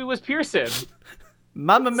cross-dressing movie was Pierce in?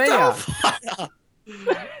 Mamma Mia.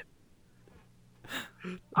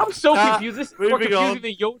 I'm so confused. This is more confusing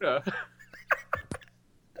than Yoda.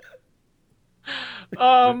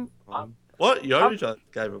 What? Yoda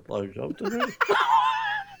gave a blowjob to me?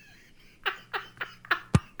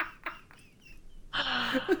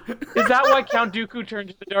 Is that why Count Dooku turned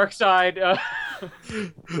to the dark side?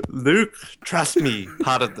 Luke, trust me,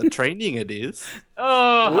 part of the training it is.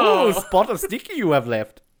 Oh, spot of sticky you have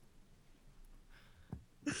left.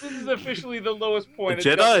 This is officially the lowest point. A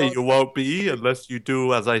Jedi, you won't be unless you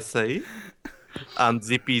do as I say. And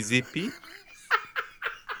zippy.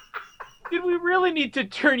 Did we really need to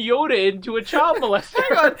turn Yoda into a child molester?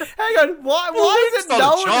 Hang on. Why is it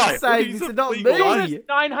no one saying this and not me? Yoda's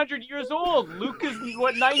 900 years old. Luke is,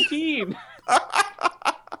 19?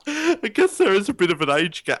 I guess there is a bit of an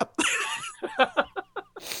age gap.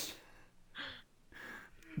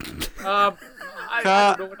 I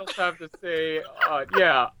don't know what else I have to say. I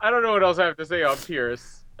don't know what else I have to say on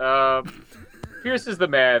Pierce. Pierce is the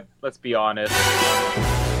man, let's be honest.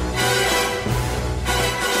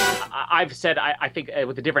 I've said I think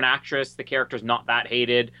with a different actress, the character's not that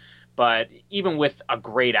hated. But even with a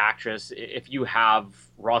great actress, if you have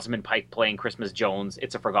Rosamund Pike playing Christmas Jones,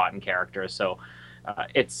 it's a forgotten character. So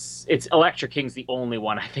it's Electra King's the only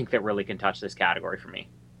one I think that really can touch this category for me.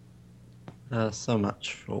 So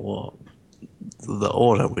much for the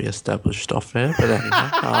order we established off there. But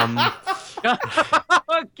anyway,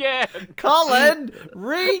 again, Colin,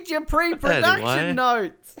 read your pre-production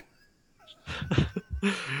notes.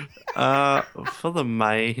 For the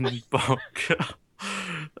main book,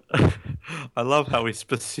 I love how we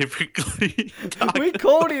specifically we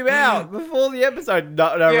called him out before the episode.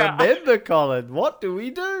 No, remember, Colin. What do we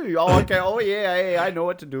do? Oh, okay. Oh, yeah, I know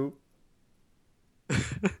what to do.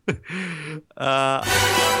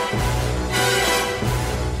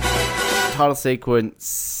 Title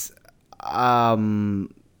sequence. I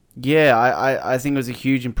think it was a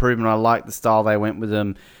huge improvement. I like the style they went with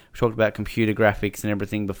them. We talked about computer graphics and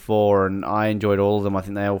everything before, and I enjoyed all of them. I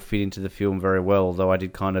think they all fit into the film very well, although I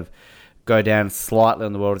did kind of go down slightly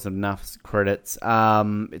on the World of Enough credits.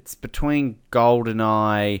 It's between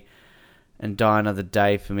GoldenEye and Die Another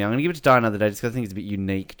Day for me. I'm going to give it to Die Another Day just because I think it's a bit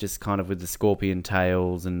unique, just kind of with the scorpion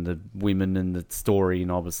tails and the women and the story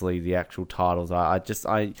and obviously the actual titles. I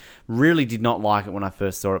really did not like it when I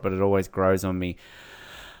first saw it, but it always grows on me.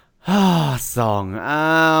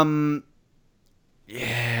 Song.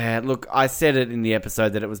 Yeah, look, I said it in the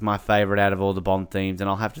episode that it was my favourite out of all the Bond themes, and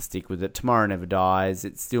I'll have to stick with it. Tomorrow Never Dies,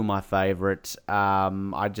 it's still my favourite.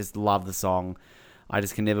 I just love the song. I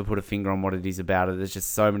just can never put a finger on what it is about it. There's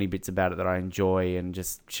just so many bits about it that I enjoy, and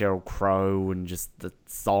just Sheryl Crow and just the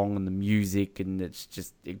song and the music, and it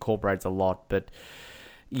just incorporates a lot. But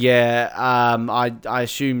yeah, I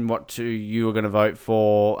assume what you were going to vote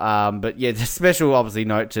for. But yeah, the special obviously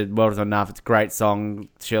note to Well Done Enough. It's a great song.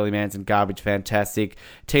 Shirley Manson, Garbage, fantastic.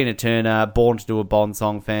 Tina Turner, Born to Do a Bond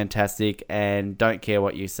song, fantastic. And Don't Care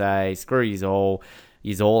What You Say, Screw Yous All.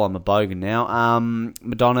 I'm a bogan now.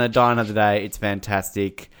 Madonna, Die Another Day, it's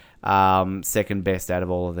fantastic. Second best out of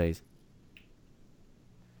all of these.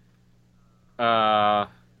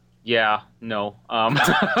 Yeah, no.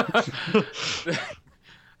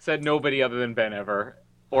 Said nobody other than Ben ever.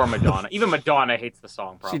 Or Madonna. Even Madonna hates the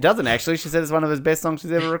song, probably. She doesn't, actually. She said it's one of his best songs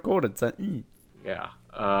she's ever recorded. So, Yeah.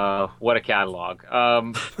 What a catalog.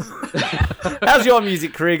 How's your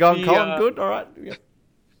music career going, Colin? Good? All right. Yeah.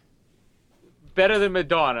 Better than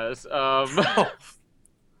Madonna's.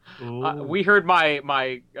 We heard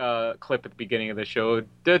my clip at the beginning of the show.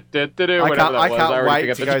 I can't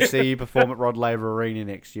wait to go see you perform at Rod Laver Arena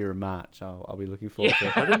next year in March. I'll be looking forward to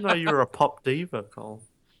it. I didn't know you were a pop diva, Colin.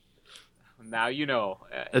 Now you know.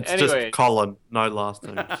 It's anyway. just Colin, no last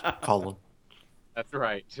name. Colin. That's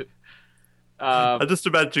right. I just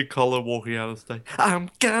imagine Colin walking out of stage. I'm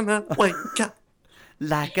gonna wake up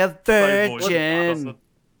like a virgin.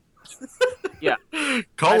 Yeah.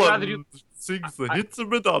 Colin sings the hits of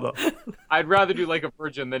Madonna. I'd rather do Like a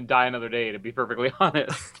Virgin than Die Another Day, to be perfectly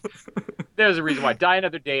honest. There's a reason why. Die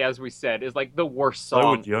Another Day, as we said, is like the worst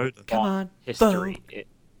song in history.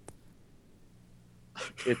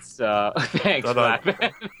 It's thanks for that,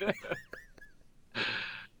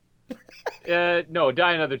 man. No,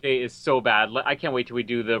 Die Another Day is so bad. I can't wait till we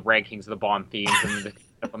do the rankings of the Bond themes and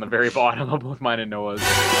up on the very bottom of both mine and Noah's.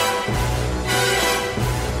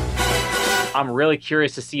 I'm really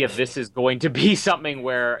curious to see if this is going to be something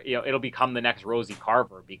where it'll become the next Rosie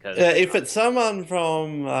Carver, because if it's someone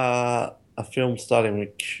from a film starting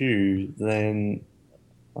with Q, then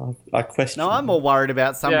I question. No, I'm more worried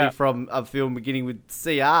about somebody from a film beginning with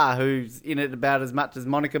CR who's in it about as much as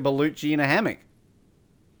Monica Bellucci in a hammock.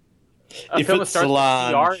 If it's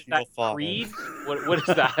Solange, you're fine. Creed? What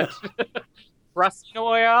is that? Rusty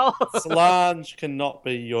Noel? Solange cannot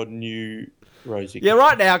be your new Rosie. Yeah,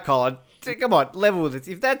 right now, Colin. Come on, level with this.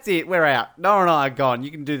 If that's it, we're out. Noah and I are gone.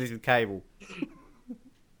 You can do this with Cable.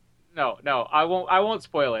 No, I won't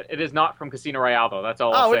spoil it. It is not from Casino Royale, though. That's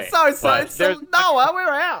all I'll say. It's so Noah, we're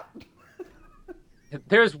out.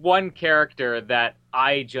 There's one character that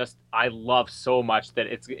I love so much that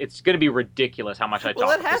it's going to be ridiculous how much I talk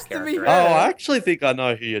about this character. I actually think I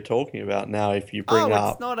know who you're talking about now. If you bring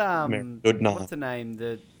up, it's not Goodnight. What's the name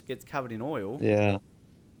that gets covered in oil? Yeah.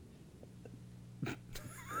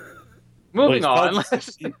 Moving on. Let's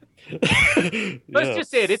just say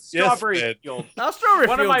it. It's Strawberry Fields. Strawberry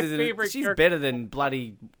One Fields of my favorite. She's better than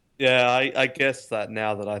bloody. Yeah, I guess that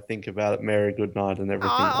now that I think about it, Mary Goodnight and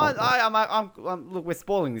everything. Look, we're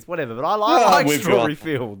spoiling this, whatever. But I like Strawberry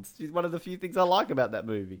Fields. She's one of the few things I like about that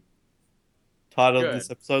movie. Title of this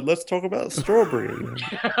episode: Let's talk about strawberry.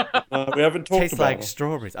 We haven't talked Tastes about like it.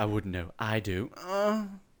 strawberries. I wouldn't know. I do.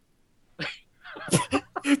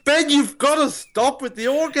 Ben, you've got to stop with the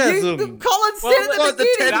orgasm. Colin said it at the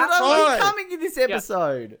beginning that I was coming in this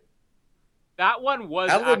episode. That one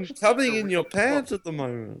was Alan's coming in your pants at the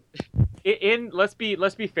moment. Let's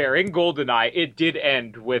be fair. In GoldenEye, it did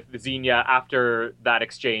end with Xenia after that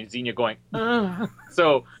exchange. Xenia going.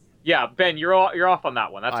 So, yeah, Ben, you're off on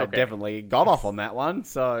that one. That's okay. I definitely got off on that one.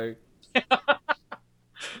 So.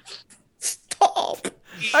 Stop.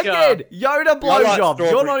 Again, Yoda blowjobs.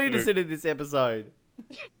 You're not interested in this episode.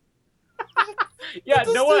 Yeah,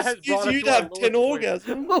 Noah has brought us you'd have 10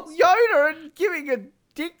 orgasms. Well, Yoda and giving a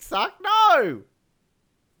dick suck? No.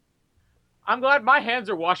 I'm glad my hands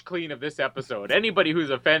are washed clean of this episode. Anybody who's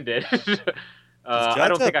offended, I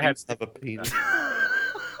don't think I have a penis.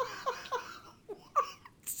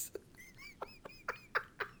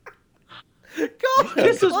 God,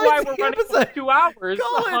 this is why we're running episode. for 2 hours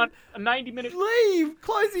Colin, on a 90-minute. Leave.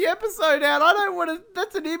 Close the episode out. I don't want to.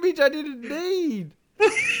 That's an image I didn't need.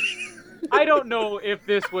 I don't know if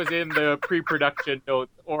this was in the pre-production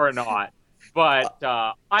notes or not, but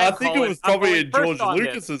I think it was probably in George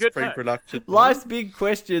Lucas's pre-production. Life's big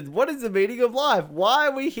questions. What is the meaning of life? Why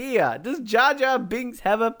are we here? Does Jar Jar Binks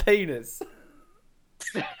have a penis?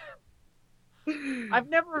 I've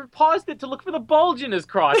never paused it to look for the bulge in his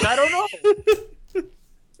crotch. I don't know.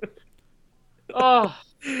 Oh.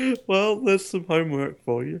 Well, there's some homework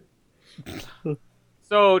for you.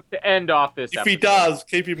 So to end off this, If he does,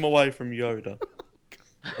 keep him away from Yoda.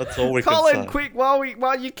 That's all we Colin, can say. quick, while you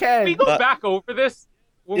can. Can we go back over this?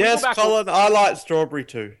 Yes, Colin, I like strawberry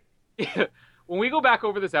too. When we go back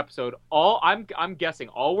over this episode, I'm guessing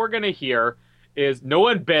all we're gonna hear is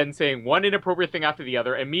Noah and Ben saying one inappropriate thing after the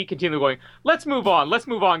other, and me continually going, let's move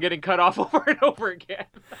on, getting cut off over and over again.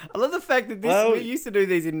 I love the fact that we used to do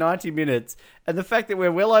these in 90 minutes, and the fact that we're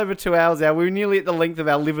well over 2 hours now. We're nearly at the length of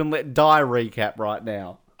our Live and Let Die recap right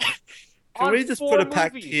now. Can we just put a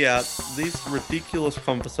pact here? These ridiculous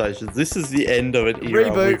conversations. This is the end of an era.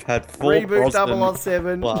 Reboot. We've had 4 Reboot Brosnan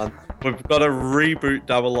 007. One. We've got to reboot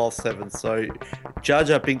 007. So, Jar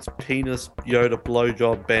Jar Binks penis, Yoda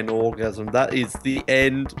blowjob, Ben orgasm. That is the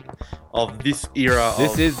end of this era.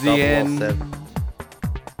 This is the end.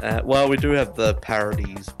 Well, we do have the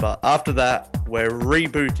parodies, but after that, we're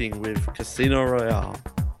rebooting with Casino Royale.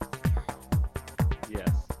 Yes,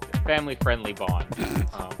 family-friendly Bond.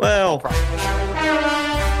 Well.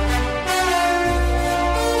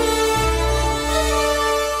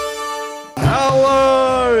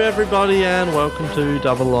 Hello, everybody, and welcome to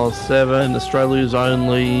 007, Australia's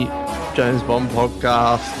only James Bond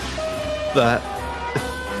podcast that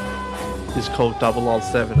is called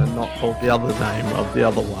 007 and not called the other name of the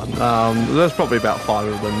other one. There's probably about 5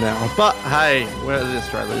 of them now, but hey, we're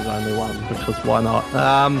Australia's only one because why not?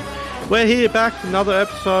 We're here back, another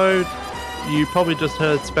episode. You probably just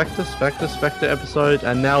heard Spectre episode,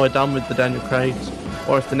 and now we're done with the Daniel Craig's.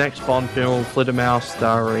 Or if the next Bond film, Flittermouse,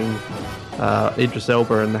 starring Idris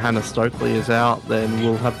Elba and Hannah Stokely is out, then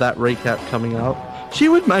we'll have that recap coming up. She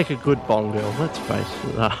would make a good Bond girl, let's face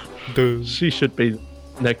it. She should be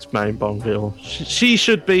next main Bond girl. She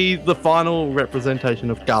should be the final representation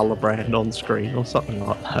of Gala Brand on screen, or something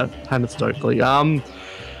like that. Hannah Stokely. I'm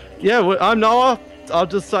Noah. I'll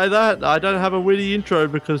just say that. I don't have a witty intro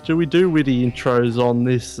because do we do witty intros on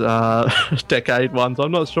this decade ones?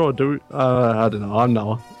 I'm not sure. I don't know. I'm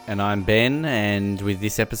Noah. And I'm Ben, and with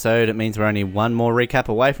this episode, it means we're only one more recap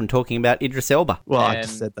away from talking about Idris Elba. Well, I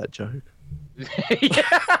just said that joke.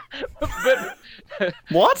 Yeah, but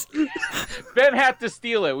what? Ben had to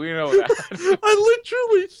steal it. We know that. I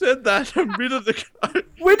literally said that a minute ago.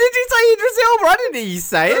 When did you say Idris Elba? I didn't hear you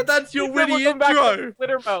say it. That's your witty intro.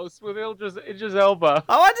 Flittermouse with Idris Elba.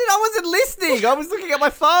 Oh, I wasn't listening. I was looking at my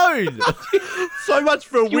phone. So much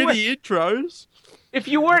for witty intros. If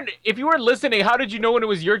you weren't listening, how did you know when it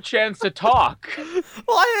was your chance to talk?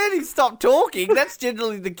 Well, I heard him stop talking. That's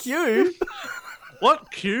generally the cue. What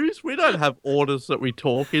cues? We don't have orders that we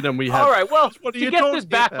talk in, and we have. All right, well, what to get this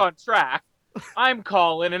back on track, I'm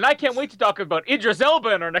Colin, and I can't wait to talk about Idris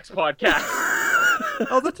Elba in our next podcast.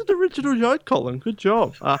 Oh, that's an original joke, Colin. Good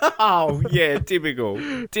job. Oh, yeah, typical.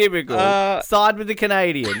 Side with the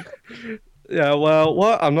Canadian. Yeah, well,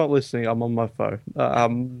 what? I'm not listening. I'm on my phone.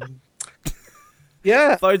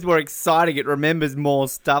 Yeah. Phone's more exciting. It remembers more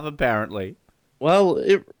stuff, apparently. Well,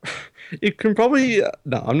 it can probably...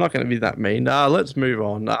 no, I'm not going to be that mean. Let's move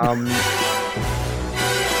on.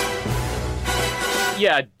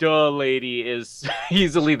 Yeah, duh, lady is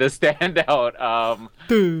easily the standout.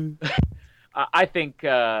 I think,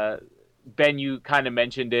 Ben, you kind of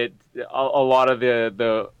mentioned it. A lot of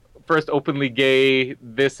the first openly gay,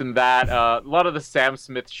 this and that. A lot of the Sam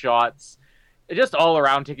Smith shots. Just all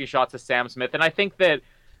around taking shots of Sam Smith. And I think that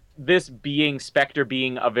this being Spectre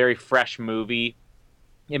being a very fresh movie,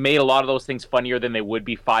 it made a lot of those things funnier than they would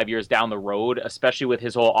be 5 years down the road, especially with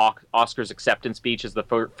his whole Oscars acceptance speech as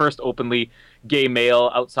the first openly gay male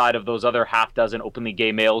outside of those other half dozen openly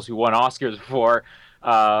gay males who won Oscars before.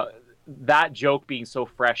 That joke being so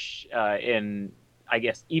fresh in, I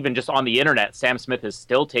guess, even just on the internet, Sam Smith is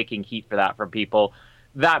still taking heat for that from people.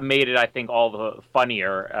 That made it, I think, all the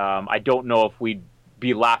funnier. I don't know if we'd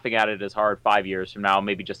be laughing at it as hard 5 years from now,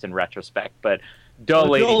 maybe just in retrospect. But if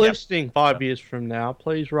you're listening 5 years from now,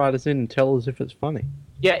 please write us in and tell us if it's funny.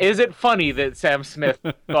 Yeah, is it funny that Sam Smith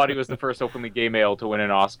thought he was the first openly gay male to win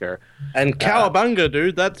an Oscar? And cowabunga,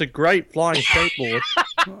 dude, that's a great flying skateboard.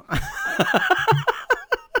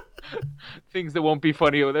 Things that won't be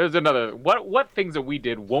funny. There's another. What things that we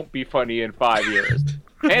did won't be funny in 5 years?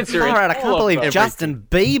 Answer. All right, I can't believe Justin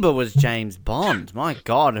Bieber was James Bond. My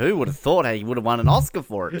God, who would have thought he would have won an Oscar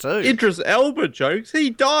for it too? Idris Elba jokes.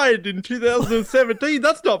 He died in 2017.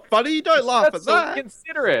 That's not funny. Don't laugh at that.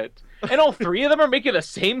 Consider it. And all three of them are making the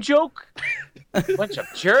same joke. Bunch of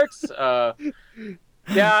jerks.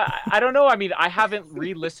 Yeah, I don't know. I mean, I haven't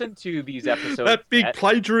re-listened to these episodes. That big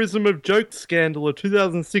plagiarism of jokes scandal of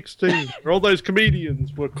 2016, where all those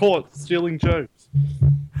comedians were caught stealing jokes.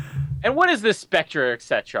 And what is this Spectre,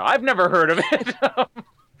 etc.? I've never heard of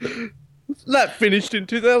it. That finished in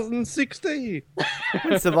 2016.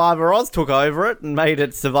 When Survivor Oz took over it and made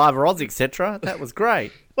it Survivor Oz, etc. That was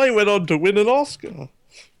great. They went on to win an Oscar.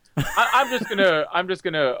 I'm just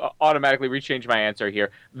gonna automatically rechange my answer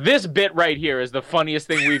here. This bit right here is the funniest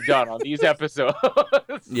thing we've done on these episodes.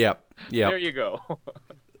 Yep. There you go.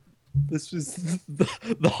 This is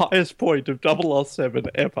the highest point of 007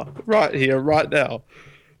 ever. Right here, right now.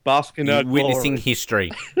 Basking You're out witnessing glory.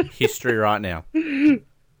 history. History right now.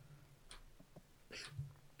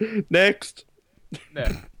 Next. No.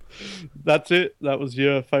 That's it. That was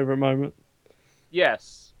your favourite moment.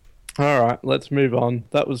 Yes. All right, let's move on.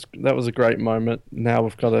 That was a great moment. Now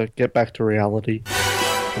we've got to get back to reality.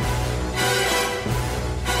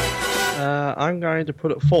 I'm going to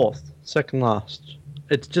put it fourth, second last.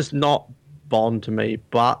 It's just not Bond to me,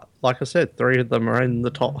 but like I said, 3 of them are in the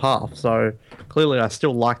top half, so clearly I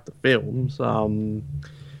still like the films.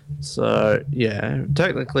 So yeah,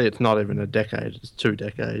 technically it's not even a decade; it's 2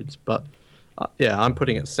 decades, but. Yeah, I'm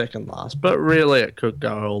putting it second last, but really it could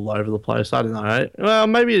go all over the place. I don't know. Well,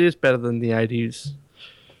 maybe it is better than the 80s.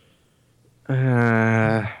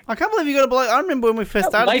 I can't believe you got a bloke. I remember when we first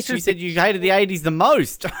started this, you said you hated the 80s the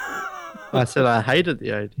most. I said I hated the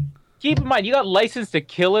 80s. Keep in mind, you got License to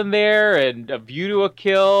Kill in there and A View to a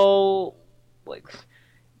Kill. Like,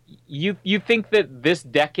 you think that this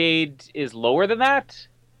decade is lower than that?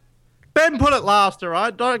 Ben put it last, all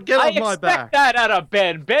right? Don't get on my back. I expect that out of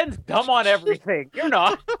Ben. Ben's dumb on everything. You're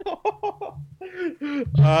not.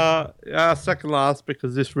 Second last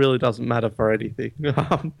because this really doesn't matter for anything.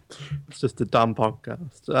 It's just a dumb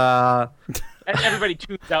podcast. And everybody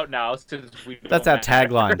tunes out now since we. That's our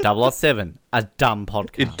tagline, 007, a dumb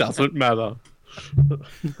podcast. It doesn't matter.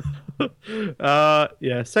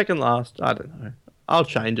 Yeah, second last. I don't know. I'll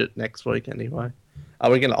change it next week anyway. Are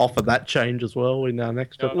we going to offer that change as well in our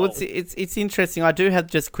next episode? Well, it's interesting. I do have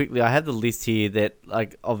just quickly. I have the list here that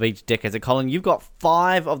of each decade. So, Colin, you've got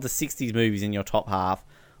 5 of the 60s movies in your top half,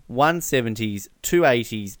 1 70s, 2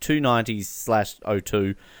 80s, 2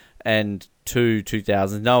 90s/02, and 2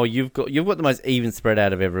 2000s. Noah, you've got the most even spread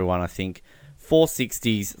out of everyone. I think 4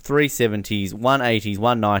 60s, 3 70s, 1 80s,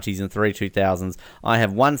 1 90s, and 3 2000s. I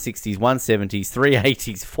have 1 60s, 1 70s, 3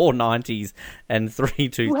 80s, 4 90s, and 3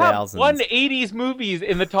 2000s. You have 1 80s movies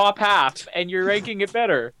in the top half, and you're ranking it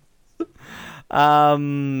better.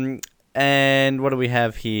 And what do we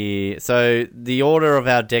have here? So the order of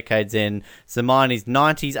our decades in. So mine is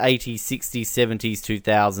 90s, 80s, 60s, 70s,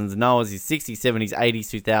 2000s. Noah's is 60s, 70s, 80s,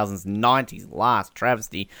 2000s, 90s. Last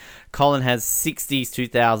travesty. Colin has 60s,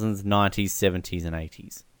 2000s, 90s, 70s, and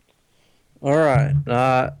 80s. All right.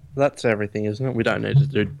 That's everything, isn't it? We don't need to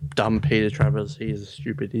do dumb Peter Travers. He's a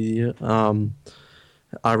stupid idiot.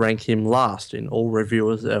 I rank him last in all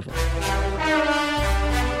reviewers ever.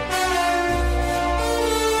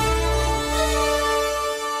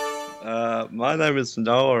 My name is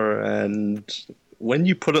Noah, and when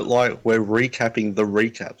you put it like we're recapping the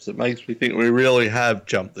recaps, it makes me think we really have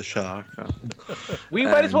jumped the shark. We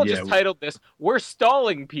might as well just title this "We're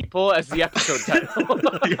Stalling People" as the episode title.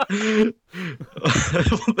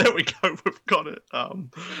 There we go, we've got it.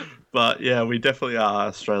 But yeah, we definitely are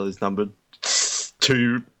Australia's number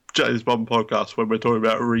 2 James Bond podcast when we're talking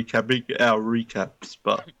about recapping our recaps.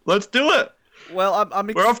 But let's do it. Well,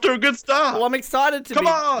 we're off to a good start. Well, I'm excited to be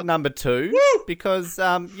number 2 because,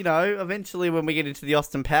 eventually when we get into the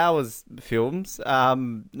Austin Powers films,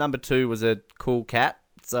 number 2 was a cool cat,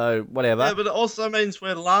 so whatever. Yeah, but it also means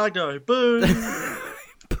we're Largo. Boo!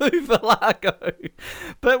 Boo for Largo.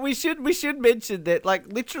 But we should mention that,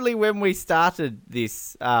 literally when we started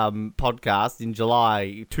this podcast in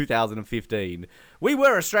July 2015, we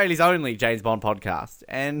were Australia's only James Bond podcast,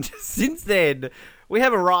 and since then we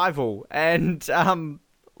have a rival, and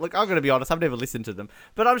look, I'm going to be honest, I've never listened to them,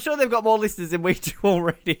 but I'm sure they've got more listeners than we do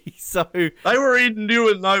already, so... They were in New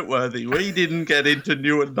and Noteworthy. We didn't get into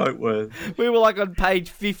New and Noteworthy. We were, on page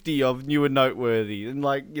 50 of New and Noteworthy, and,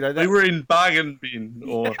 We were in Bargain Bin,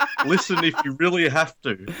 or Listen If You Really Have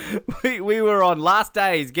To. We were on Last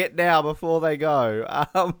Days, Get Now Before They Go.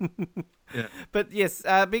 Yeah. But yes,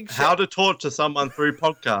 How to Torture Someone Through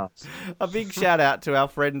Podcasts. A big shout out to our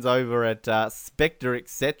friends over at Spectre,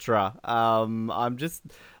 etc. I'm just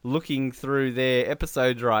looking through their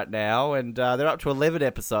episodes right now, and they're up to 11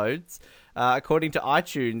 episodes. According to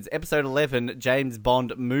iTunes, episode 11, James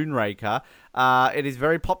Bond Moonraker, it is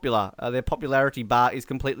very popular. Their popularity bar is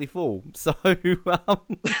completely full. So, I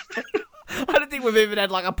don't think we've even had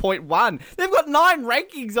a 0.1. They've got 9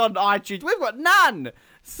 rankings on iTunes. We've got none.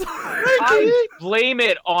 So, I blame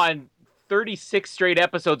it on 36 straight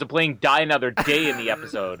episodes of playing Die Another Day in the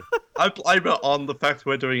episode. I blame it on the fact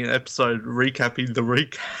we're doing an episode recapping the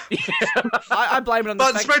recap. I blame it on the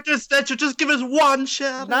But fact Spectre Statue, just give us one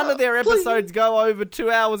shout none out, of their please. episodes go over 2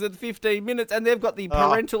 hours and 15 minutes, and they've got the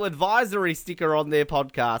parental advisory sticker on their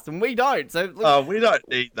podcast, and we don't. So look, we don't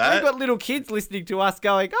need that. we've got little kids listening to us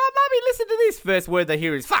going, "Oh, Mummy, listen to this." First word they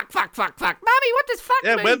hear is "fuck, fuck, fuck, fuck." Mummy, what does fuck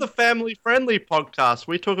mean? We're the family-friendly podcast.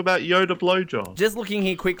 We talk about Yoda blowjobs. Just looking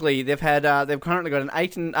here quickly, they've currently got an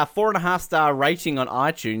 4.5 star rating on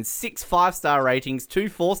iTunes, 6 5-star ratings, 2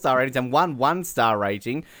 4-star ratings, and 1 1-star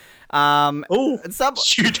rating. You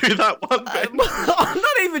do that one, Ben. I'm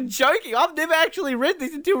not even joking. I've never actually read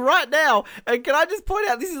this until right now. And can I just point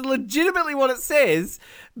out, this is legitimately what it says.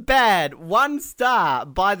 Bad, 1 star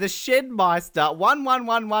by the Shedmeister,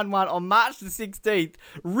 11111 on March the 16th.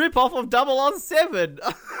 Rip off of 007.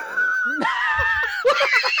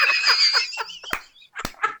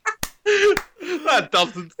 That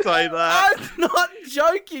doesn't say that. I'm not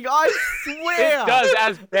joking. I swear. It does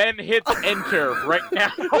as Ben hits enter right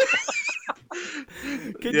now.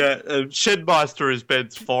 Shedmeister is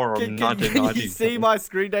Ben's forum, Can 1990. you see my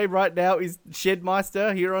screen name right now is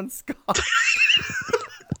Shedmeister here on Skype?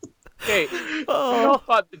 Okay, we all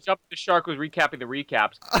thought the Jump the Shark was recapping the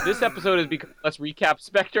recaps. This episode has become let's recap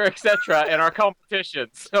Spectre, etc. and our competition.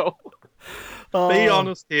 So, be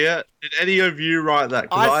honest here. Did any of you write that?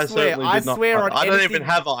 'Cause I certainly did not. I don't even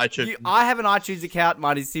have iTunes. I have an iTunes account.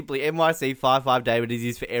 Mine is simply NYC55David. It is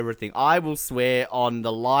used for everything. I will swear on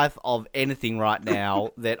the life of anything right now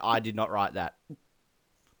that I did not write that.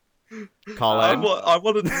 Colin, I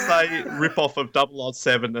wanted to say rip off of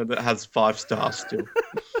 007 and it has 5 stars still.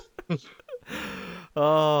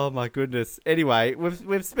 Oh my goodness. Anyway,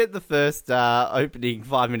 we've spent the first opening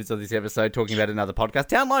 5 minutes of this episode talking about another podcast.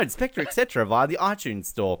 Download Spectre, etc. via the iTunes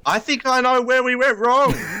store. I think I know where we went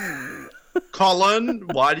wrong. Colin,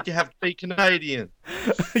 why did you have to be Canadian?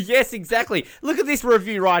 Yes, exactly. Look at this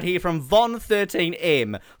review right here from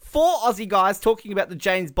Von13M. 4 Aussie guys talking about the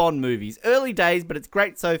James Bond movies. Early days, but it's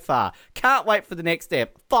great so far. Can't wait for the next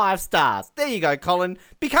step. 5 stars. There you go, Colin.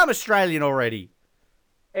 Become Australian already.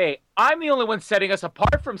 hey, I'm the only one setting us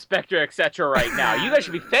apart from Spectre, etc. right now. You guys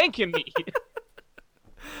should be thanking me.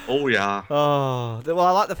 Oh, yeah. Oh, well,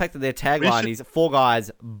 I like the fact that their tagline is 4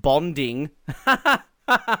 guys bonding.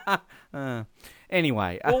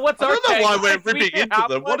 Anyway. Well, what's our I don't know why tagline? we're ripping into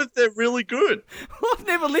them. What if they're really good? I've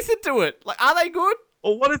never listened to it. Like, are they good?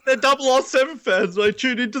 Or what if they're 007 fans? They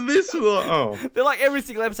tune into this and they're like, oh. They're like every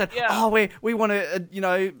single episode. Yeah. Oh, we want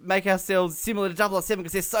to, make ourselves similar to 007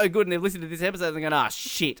 because they're so good, and they've listened to this episode and they're going,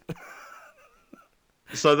 shit.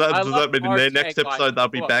 So does that mean in their next episode they'll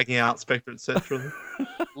be bagging out Spectre, etc.?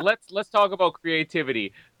 Let's talk about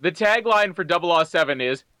creativity. The tagline for 007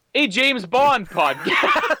 is a James Bond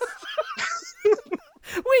podcast.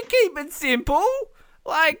 We keep it simple.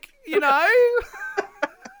 Like,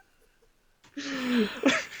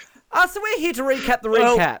 so we're here to recap the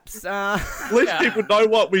recaps. At least people know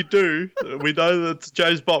what we do. We know that it's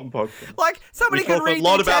James Bond podcast. Like, somebody can read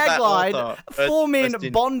the tagline, 4 men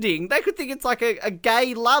bonding. They could think it's like a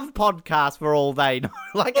gay love podcast for all they know.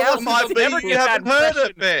 Like, they'll never get that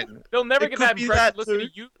impression. They'll never get that impression listening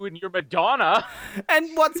to you and your Madonna. And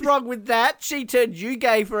what's wrong with that? She turned you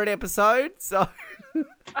gay for an episode, so...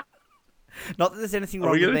 Not that there's anything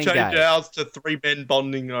wrong with being gay. Are we going to change ours to 3 men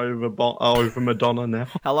bonding over Madonna now?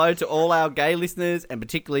 Hello to all our gay listeners, and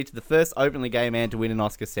particularly to the first openly gay man to win an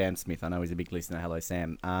Oscar, Sam Smith. I know he's a big listener. Hello,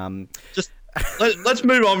 Sam. Let's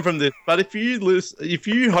move on from this. But if you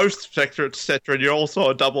host Spectre, etc., and you're also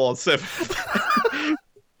a 007,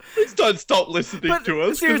 please don't stop listening to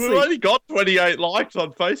us because we've only got 28 likes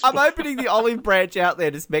on Facebook. I'm opening the olive branch out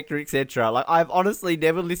there to Spectre, etc. Like, I've honestly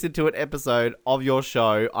never listened to an episode of your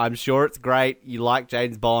show. I'm sure it's great. You like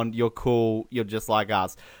James Bond. You're cool. You're just like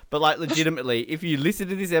us. But, like, legitimately, if you listen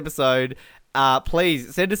to this episode,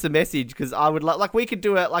 please send us a message because I would like we could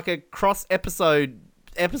do a cross episode.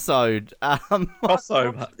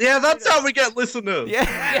 Crossover. Yeah, that's how we get listeners.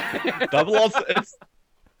 Yeah. It's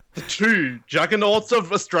the 2 juggernauts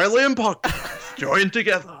of Australian podcasts joined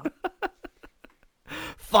together.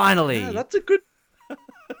 Finally. Yeah, that's a good...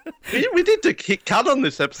 we need to cut on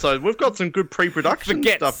this episode. We've got some good pre-production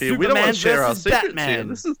stuff here. We don't want to share our secrets Batman, here.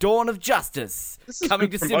 This is Dawn of Justice. Coming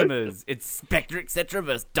to cinemas. It's Spectre, etc.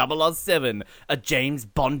 vs. 007, a James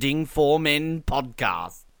Bonding 4 men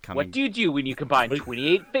podcast. What do you do when you combine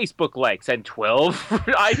 28 Facebook likes and 12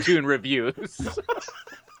 iTunes reviews?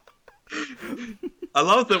 I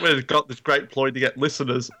love that we've got this great ploy to get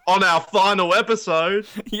listeners on our final episode.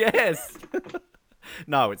 Yes.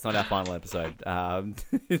 No, it's not our final episode.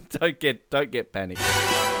 Don't get panicked.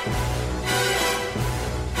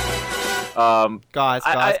 Guys,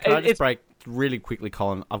 can I just break really quickly,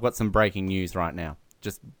 Colin? I've got some breaking news right now.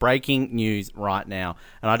 Just breaking news right now.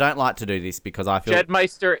 And I don't like to do this because I feel...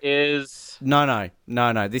 Jedmeister is... No.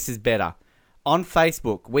 This is better. On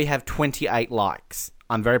Facebook, we have 28 likes.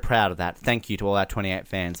 I'm very proud of that. Thank you to all our 28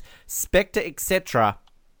 fans. Spectre, etc.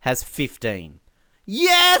 has 15.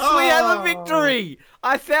 Yes, we have a victory!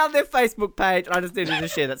 I found their Facebook page. I just needed to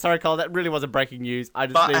share that. Sorry, Colin, that really wasn't breaking news.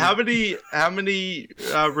 How many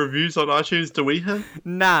reviews on iTunes do we have?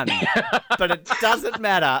 None. But it doesn't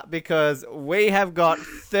matter because we have got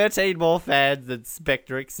 13 more fans than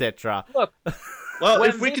Spectre, etc. Look, well,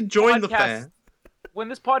 if we can join the fans. When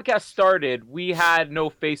this podcast started, we had no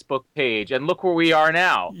Facebook page, and look where we are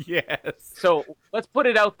now. Yes. So let's put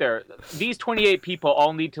it out there. These 28 people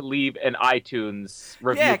all need to leave an iTunes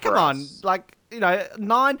review. Yeah, come on. Like,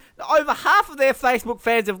 over half of their Facebook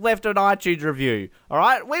fans have left an iTunes review. All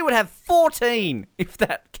right? We would have 14 if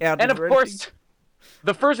that counted. And of course,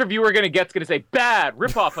 the first review we're going to get is going to say, bad,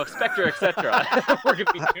 ripoff of Spectre, etc. We're going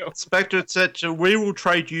to be doing. Spectre, etc. We will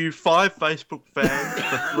trade you 5 Facebook fans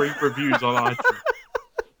for 3 reviews on iTunes.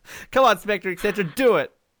 Come on, Spectre, etc. Do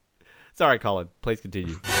it. Sorry, Colin. Please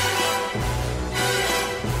continue.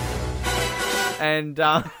 And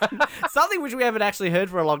something which we haven't actually heard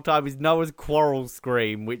for a long time is Noah's quarrel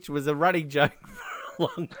scream, which was a running joke for a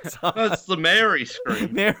long time. That's the Mary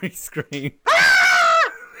scream. Mary scream.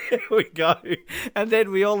 There we go. And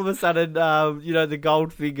then we all of a sudden, the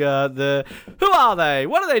Goldfinger, who are they?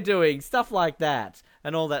 What are they doing? Stuff like that.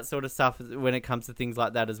 And all that sort of stuff when it comes to things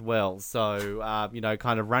like that as well. So,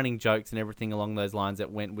 kind of running jokes and everything along those lines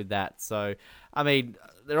that went with that. So, I mean,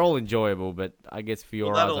 they're all enjoyable, but I guess for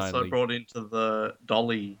your eyes only. That also brought into the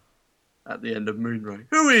dolly at the end of Moonray.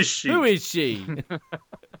 Who is she? Who is she?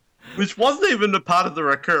 Which wasn't even a part of the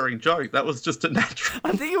recurring joke. That was just a natural.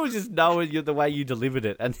 I think it was just knowing the way you delivered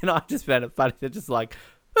it. And then I just found it funny. They're just like,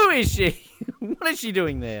 who is she? What is she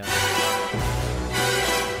doing there?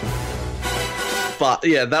 But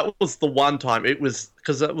yeah, that was the one time. It was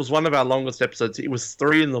because it was one of our longest episodes. It was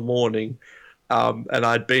 3 a.m, and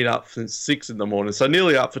I'd been up since 6 a.m, so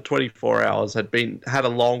nearly up for 24 hours. Had a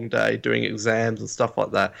long day doing exams and stuff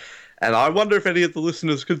like that. And I wonder if any of the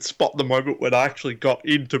listeners could spot the moment when I actually got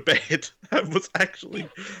into bed. I was actually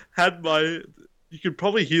you could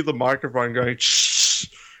probably hear the microphone going shh,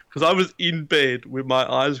 because I was in bed with my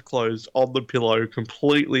eyes closed on the pillow,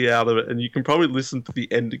 completely out of it. And you can probably listen to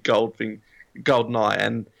the end of GoldenEye,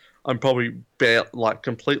 and I'm probably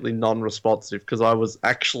completely non-responsive because I was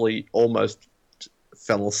actually almost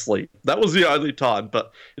fell asleep. That was the only time,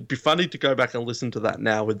 but it'd be funny to go back and listen to that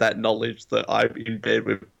now with that knowledge that I'm in bed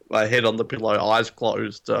with my head on the pillow, eyes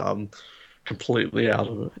closed, completely out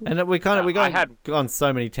of it. And we gone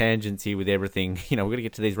so many tangents here with everything. We're going to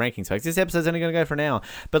get to these rankings, folks. This episode's only going to go for an hour.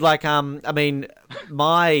 But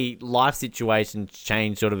my life situation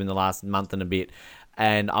changed sort of in the last month and a bit.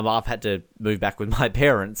 And I've had to move back with my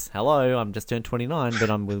parents. Hello, I'm just turned 29, but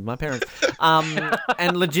I'm with my parents.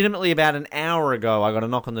 And legitimately about an hour ago, I got a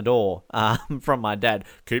knock on the door from my dad.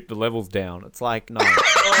 Keep the levels down. It's like, no.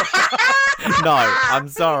 No, I'm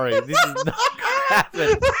sorry. This is not going to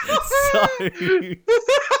happen. So,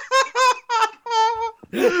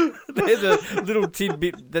 there's a little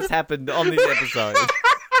tidbit that's happened on this episode.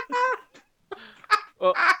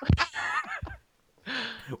 Well...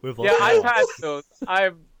 Yeah, I've had those.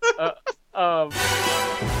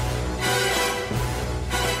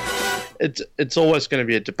 It's always going to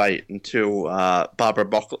be a debate until Barbara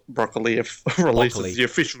Broccoli releases the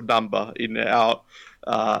official number in our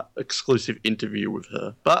exclusive interview with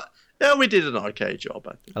her. But yeah, we did an okay job,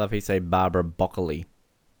 I think. I love how you say Barbara Broccoli.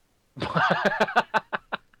 Do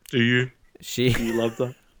you? Do you love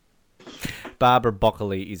that? Barbara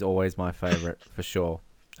Broccoli is always my favourite, for sure.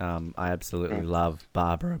 I absolutely love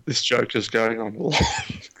Barbara. This joke is going on long.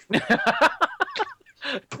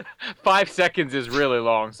 5 seconds is really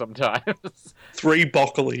long sometimes. 3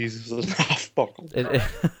 Boccolis is enough Broccoli.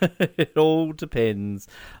 It all depends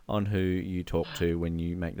on who you talk to when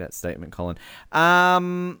you make that statement, Colin.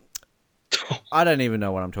 I don't even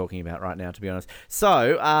know what I'm talking about right now, to be honest.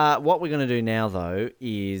 So, what we're going to do now, though,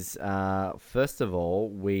 is, first of all,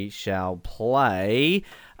 we shall play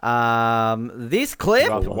this clip.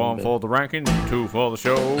 Got the 1 for the ranking, 2 for the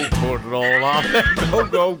show, put it all up,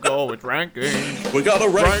 go, it's ranking. We got a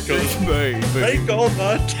ranking, baby. Rank all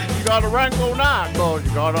night. You got a rank all night, cause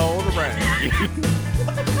you got all the ranking.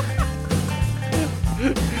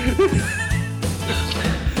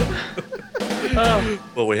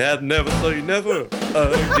 Well, we had Never Say Never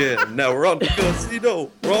again. Now we're on to Casino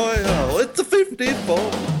Royale. It's the 15th ball.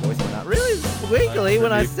 Really? squiggly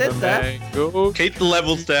when I said that. Keep the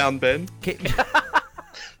levels down, Ben.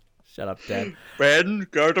 Shut up, Dad. Ben,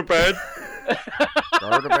 go to bed.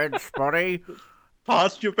 Go to bed, Spotty.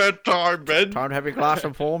 Past your bedtime, Ben. Time to have your glass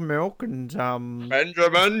of warm milk and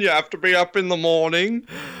Benjamin, you have to be up in the morning.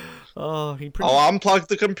 Oh, I'll unplug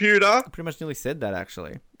the computer. Pretty much nearly said that,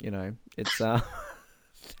 actually. You know, it's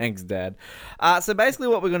thanks, Dad. So basically,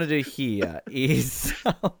 what we're going to do here is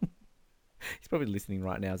he's probably listening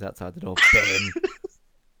right now. He's outside the door. Ben,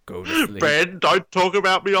 go to sleep. Ben, don't talk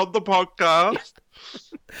about me on the podcast.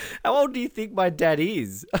 How old do you think my dad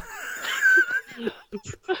is?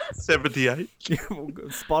 78.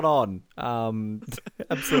 Spot on.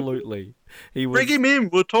 Absolutely. Bring him in.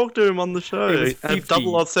 We'll talk to him on the show. Have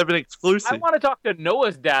 007 exclusive. I want to talk to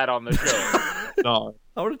Noah's dad on the show. No.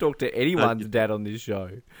 I want to talk to anyone's dad on this show.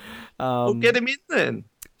 We'll get him in then.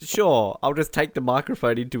 Sure. I'll just take the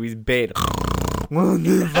microphone into his bed.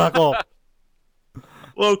 Fuck off.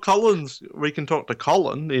 Well, we can talk to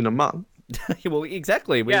Colin in a month. Well,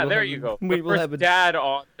 exactly. There you go. We will have a dad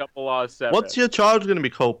on 007. What's your child going to be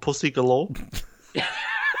called? Pussy Galore?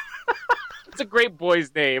 It's a great boy's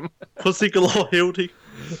name. Pussy Galore Hildy.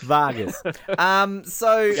 Vargas. So...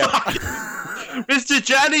 Mr.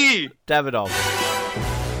 Janny! Davidoff.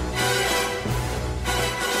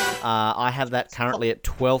 I have that currently at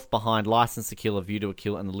 12th behind License to Kill, A View to a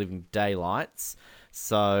Kill, and The Living Daylights.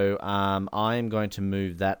 So I am going to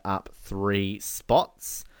move that up 3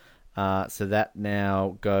 spots. So that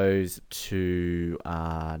now goes to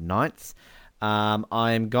 9th.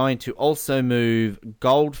 I am going to also move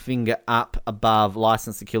Goldfinger up above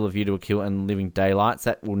License to Kill, A View to a Kill, and Living Daylights.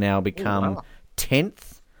 That will now become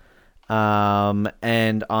 10th.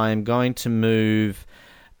 And I'm going to move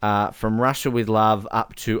From Russia with Love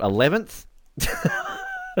up to 11th.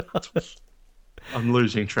 I'm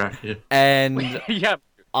losing track here. And yeah.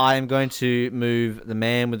 I'm going to move The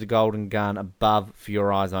Man with the Golden Gun above For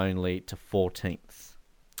Your Eyes Only to 14th.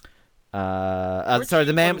 Sorry,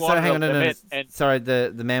 the man. Sorry, hang on. No. Sorry,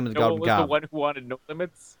 the Man with the Golden Gun. Was the one who wanted No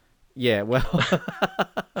Limits? Yeah, well,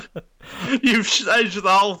 you've changed the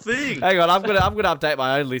whole thing. Hang on, I'm gonna update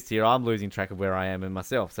my own list here. I'm losing track of where I am in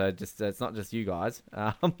myself, so it's not just you guys.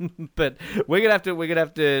 But we're gonna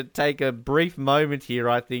have to take a brief moment here,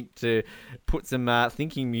 I think, to put some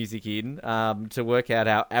thinking music in to work out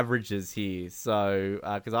our averages here. So,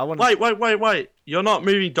 because I want wait. You're not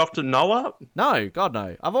moving Dr. Noah? No, God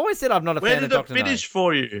no. I've always said I'm not a fan of Dr. Noah. Where did it finish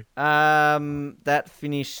for you? That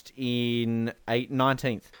finished in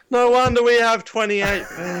 19th. No wonder we have 28.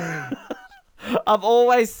 I've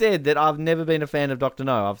always said that I've never been a fan of Dr.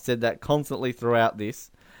 No. I've said that constantly throughout this.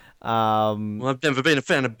 Well, I've never been a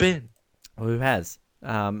fan of Ben. Well, who has?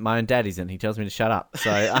 My own dad isn't. He tells me to shut up.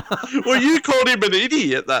 So, well, you called him an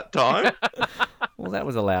idiot that time. Well, that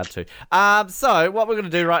was allowed to. So what we're going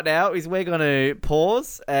to do right now is we're going to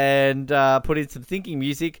pause and put in some thinking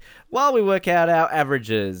music while we work out our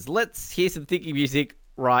averages. Let's hear some thinking music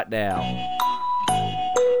right now.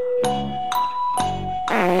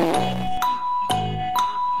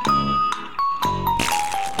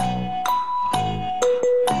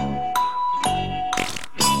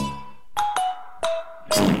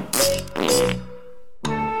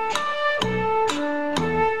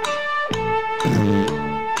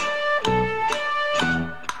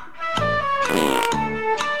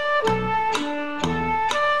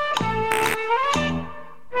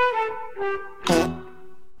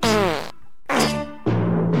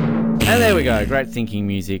 There we go. Great thinking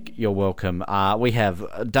music. You're welcome. We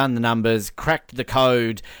have done the numbers, cracked the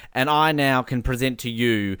code, and I now can present to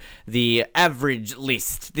you the average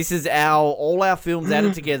list. This is all our films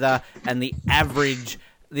added together, and the average.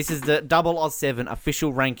 This is the 007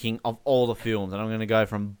 official ranking of all the films, and I'm going to go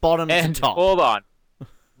from bottom to top. Hold on.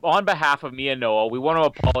 On behalf of me and Noah, we want to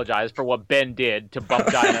apologize for what Ben did to bump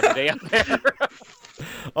Dynasty up there.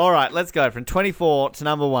 All right, let's go from 24 to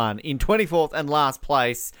number 1. In 24th and last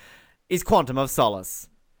place is Quantum of Solace.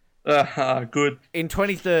 Good. In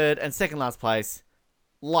 23rd and second last place,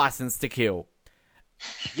 License to Kill.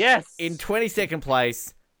 Yes. In 22nd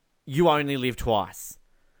place, You Only Live Twice.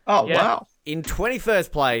 Oh, yeah. Wow. In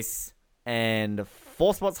 21st place, and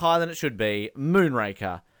 4 spots higher than it should be,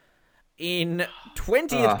 Moonraker. In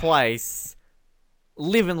 20th place,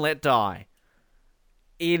 Live and Let Die.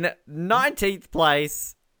 In 19th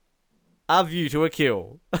place, A View to a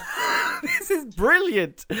Kill. This is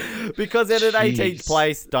brilliant because at an 18th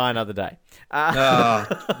place, Die Another Day.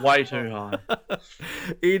 Way too high.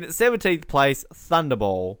 In 17th place,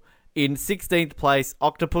 Thunderball. In 16th place,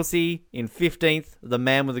 Octopussy. In 15th, The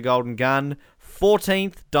Man with the Golden Gun.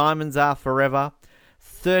 14th, Diamonds Are Forever.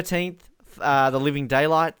 13th, The Living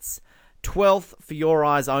Daylights. 12th, For Your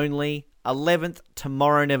Eyes Only. 11th,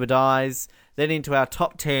 Tomorrow Never Dies. Then into our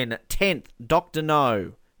top 10. 10th, Dr.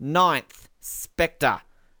 No. 9th, Spectre.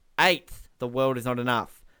 8th, The World Is Not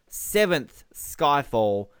Enough. 7th,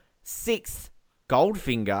 Skyfall. 6th,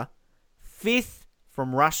 Goldfinger. 5th,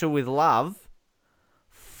 From Russia With Love.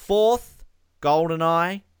 4th,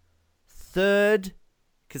 GoldenEye. 3rd,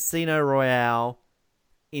 Casino Royale.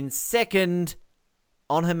 In 2nd,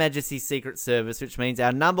 On Her Majesty's Secret Service, which means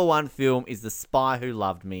our number 1 film is The Spy Who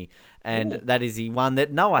Loved Me. And that is the one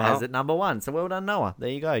that Noah has at number 1. So well done, Noah. There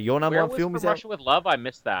you go. Your number 1 film is From Russia With Love? I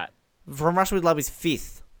missed that. From Russia With Love is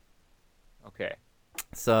 5th. Okay.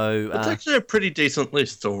 So it's actually a pretty decent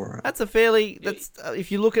list, alright. That's a fairly... That's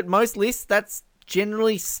if you look at most lists, that's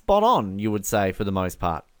generally spot on, you would say, for the most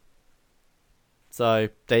part. So,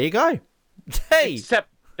 there you go. Hey! Except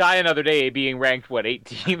Die Another Day being ranked,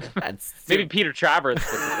 18th? Maybe Peter Travers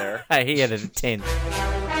put it there. Hey, he had it at 10th.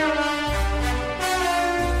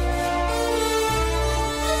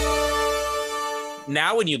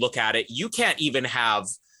 Now when you look at it, you can't even have,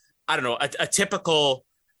 I don't know, a typical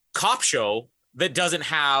cop show that doesn't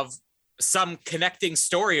have some connecting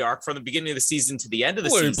story arc from the beginning of the season to the end of the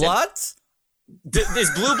season. Blue Bloods? Is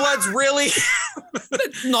Blue Bloods really?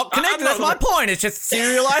 Not connected, that's my point. It's just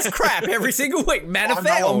serialized crap every single week. Man of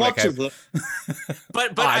Fair.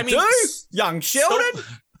 But I mean, Young Sheldon?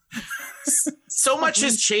 So much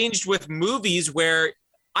has changed with movies where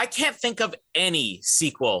I can't think of any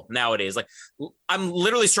sequel nowadays. Like, I'm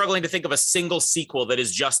literally struggling to think of a single sequel that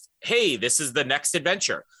is just, hey, this is the next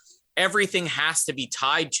adventure. Everything has to be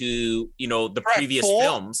tied to, the previous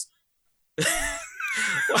films.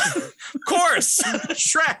 Of course,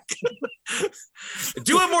 Shrek.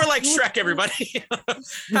 Do it more like Shrek, everybody.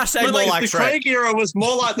 I say more like the Shrek. Craig era was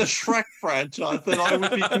more like the Shrek franchise, then I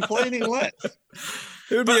would be complaining less.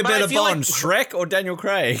 Who would be a better Bond, Shrek or Daniel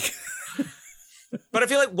Craig? But I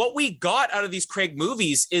feel like what we got out of these Craig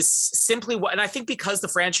movies is simply what, and I think because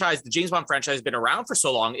the James Bond franchise has been around for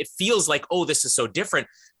so long, it feels like, oh, this is so different.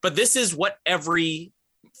 But this is what every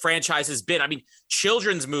franchise has been. I mean,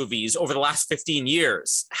 children's movies over the last 15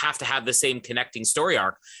 years have to have the same connecting story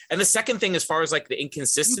arc. And the second thing, as far as like the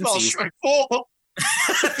inconsistencies, Shrek 4.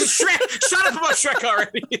 Shrek, shut up about Shrek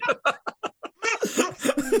already.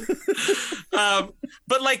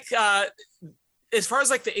 But like, as far as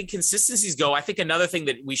like the inconsistencies go, I think another thing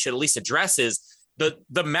that we should at least address is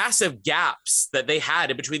the massive gaps that they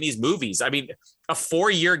had in between these movies. I mean, a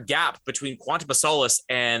 4-year gap between Quantum of Solace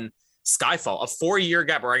and Skyfall, a 4-year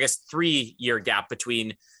gap, or I guess 3-year gap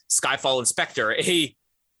between Skyfall and Spectre,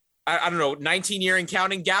 I don't know, 19-year and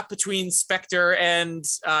counting gap between Spectre and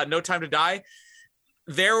No Time to Die.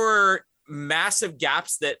 There were massive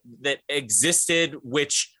gaps that existed,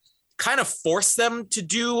 which kind of forced them to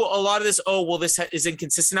do a lot of this. Oh, well, this is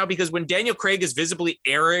inconsistent now, because when Daniel Craig is visibly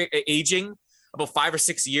aging about 5 or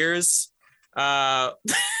 6 years,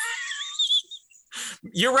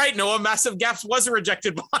 you're right, Noah. Massive Gaps was a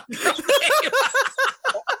rejected Bond.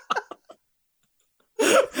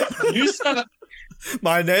 You said it.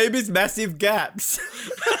 My name is Massive Gaps.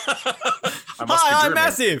 Hi, I'm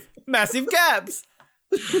Massive. Massive Gaps.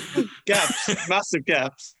 Gaps. Massive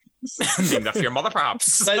Gaps. Named after your mother,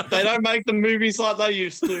 perhaps. They don't make the movies like they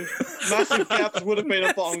used to. Massive Gaps would have been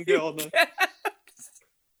a Bond girl.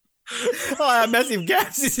 Hi, I'm Massive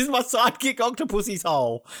Gaps. This is my sidekick, Octopussy's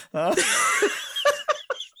hole.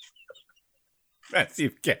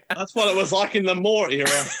 Massive Gaps. That's what it was like in the Moore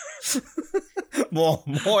era.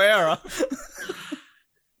 more era.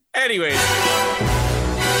 Anyway,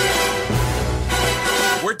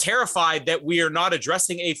 we're terrified that we are not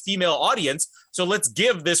addressing a female audience. So let's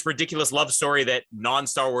give this ridiculous love story that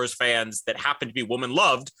non-Star Wars fans that happen to be woman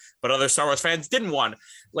loved, but other Star Wars fans didn't want.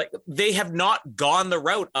 Like, they have not gone the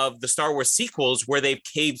route of the Star Wars sequels where they've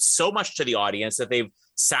caved so much to the audience that they've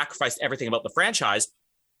sacrificed everything about the franchise.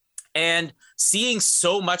 And seeing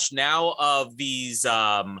so much now of these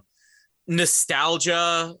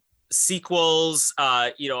nostalgia sequels,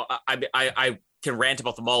 I can rant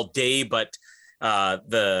about them all day, but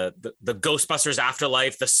the Ghostbusters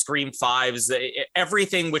Afterlife, the Scream 5s,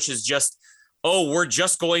 everything which is just, we're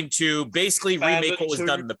just going to basically remake what was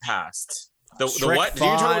done in the past. The what? Did you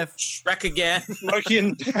talk about Shrek again? Smokey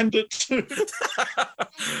and Bandit 2.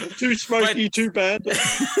 Too Smokey, too Bandit.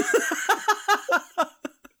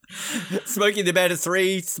 Smokey the Bandit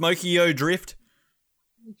 3, Smokey O'Drift.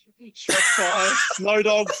 Shrek 5, Snow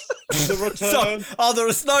Dogs, The Return.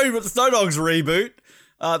 The Snow Dogs reboot.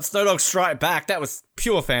 Snow Dogs Strike Back, that was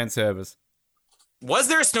pure fan service. Was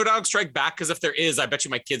there a Snow Dogs Strike Back? Because if there is, I bet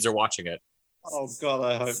you my kids are watching it. Oh, God,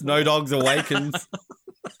 I hope Snow Dogs Awakens.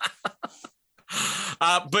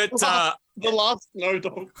 The last Snow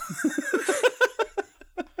Dog.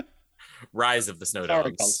 Rise of the Snow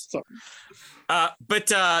Dogs. But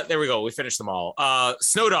there we go. We finished them all.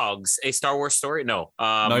 Snow Dogs, a Star Wars story? No.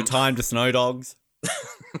 No Time to Snow Dogs.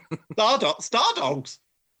 Star Dogs.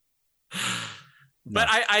 But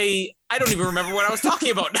I don't even remember what I was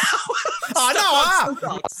talking about now. I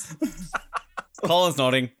know. Colin's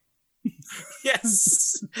nodding.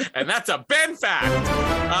 Yes. And that's a Ben fact.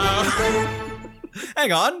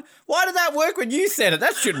 Hang on. Why did that work when you said it?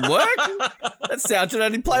 That shouldn't work. That sound should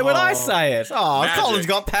only play when I say it. Oh, Magic. Colin's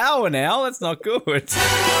got power now. That's not good.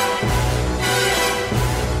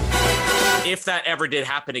 If that ever did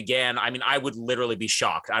happen again, I mean, I would literally be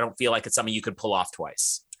shocked. I don't feel like it's something you could pull off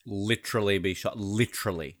twice. Literally be shocked.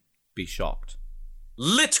 Literally be shocked.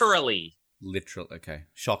 Literally. Okay.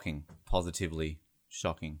 Shocking. Positively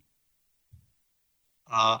shocking.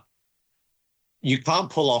 You can't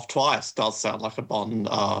pull off twice. Does sound like a Bond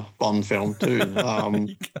film too.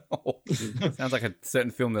 Sounds like a certain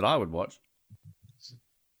film that I would watch.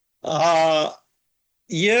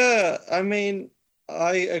 Yeah. I mean,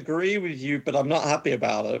 I agree with you, but I'm not happy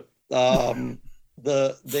about it. The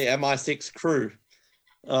MI6 crew.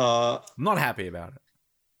 I'm not happy about it.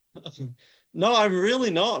 No, I'm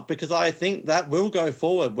really not, because I think that will go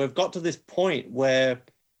forward. We've got to this point where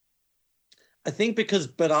I think because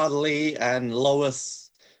Bernard Lee and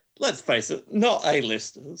Lois, let's face it, not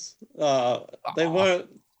A-listers. They weren't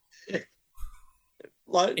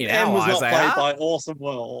like M was not played by Orson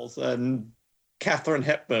Welles and Katharine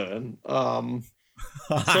Hepburn.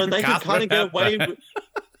 So they could kind of get away with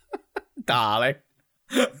darling.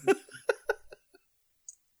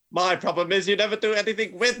 My problem is you never do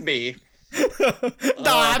anything with me.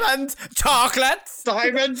 Diamonds, chocolates,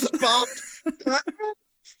 diamonds,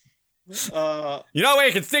 you know where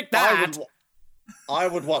you can stick that? I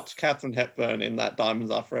would watch Katharine Hepburn in that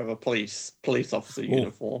Diamonds Are Forever police officer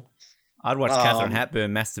uniform. I'd watch Katharine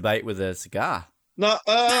Hepburn masturbate with a cigar. No,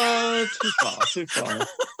 too far.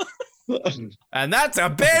 And that's a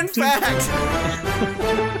Ben fact.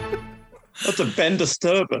 That's a Ben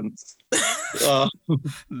disturbance.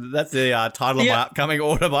 That's the title of my upcoming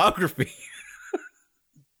autobiography.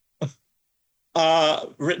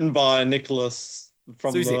 Written by Nicholas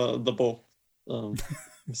from Susie. the book.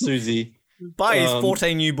 Susie. By his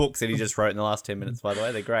 14 new books that he just wrote in the last 10 minutes, by the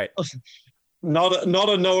way. They're great. Not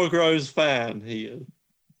a Noah Groves fan, he is.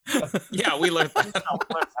 Yeah, we learned that.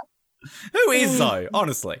 Who is, though,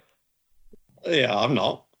 honestly? Yeah, I'm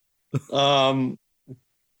not.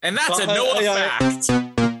 And that's a Noah fact.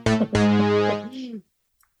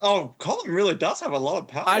 Oh, Colin really does have a lot of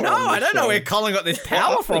power. I know. I don't know where Colin got this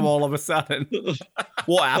power from all of a sudden.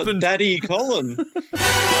 What happened? Daddy Colin.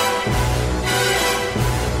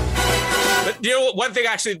 But you know, one thing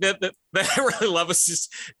actually that I really love is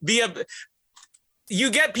just you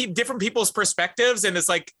get different people's perspectives, and it's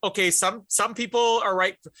like, okay, some people are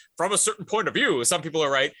right from a certain point of view. Some people are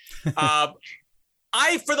right.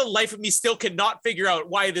 I, for the life of me, still cannot figure out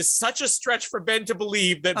why it is such a stretch for Ben to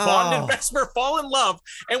believe that Bond and Vesper fall in love,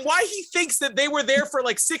 and why he thinks that they were there for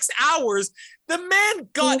like 6 hours. The man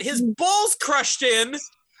got his balls crushed in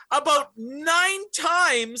about 9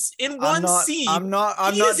 times in one scene. I'm not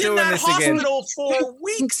doing this again. He's in that hospital for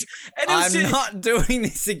weeks. And I'm not doing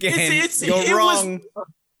this again. You're wrong.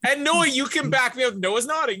 And Noah, you can back me up. Noah's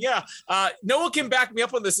nodding. Yeah. Noah can back me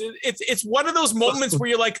up on this. It's one of those moments where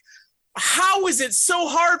you're like, how is it so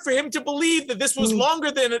hard for him to believe that this was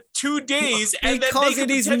longer than 2 days? And because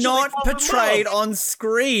it is not portrayed on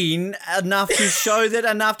screen enough to show that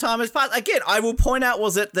enough time has passed. Again, I will point out,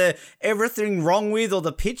 was it the everything wrong with or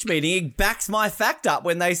the pitch meeting? It backs my fact up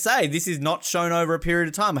when they say this is not shown over a period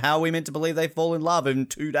of time. How are we meant to believe they fall in love in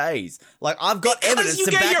 2 days? Like, I've got evidence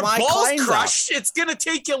to back my claims crushed, up. It's going to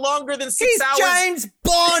take you longer than 6 hours. He's James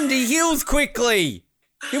Bond. He heals quickly.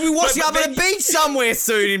 He'll be washing up on a beach somewhere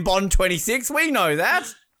soon in Bond 26. We know that.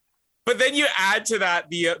 But then you add to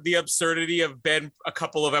that the absurdity of Ben a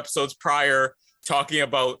couple of episodes prior talking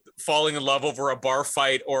about falling in love over a bar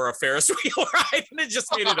fight or a Ferris wheel ride, and it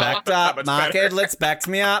just made it backed up. Mark Edlitz backs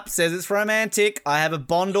me up, says it's romantic. I have a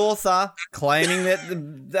Bond author claiming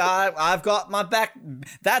that I've got my back.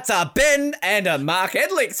 That's a Ben and a Mark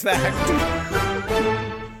Edlitz fact.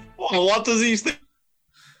 Well, what does he think?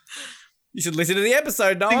 You should listen to the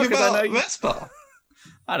episode, Noah, because I know Vesper.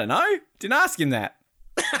 I don't know. Didn't ask him that.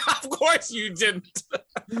 Of course you didn't.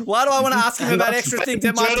 Why do I want to ask him about extra things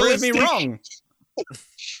that might prove me wrong?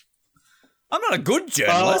 I'm not a good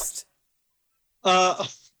journalist. I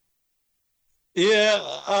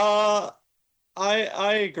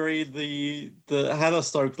agree. The Hannah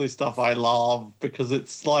Stokely stuff I love, because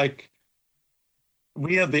it's like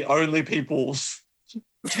we are the only people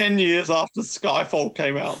 10 years after Skyfall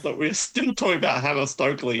came out that we're still talking about Hannah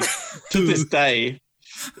Stokely to this day.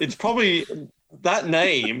 It's probably, that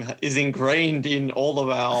name is ingrained in all of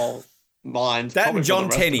our minds. That and John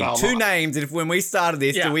Tenney. Two names. names. If when we started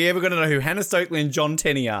this, are we ever going to know who Hannah Stokely and John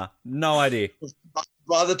Tenney are? No idea.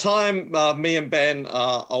 By the time me and Ben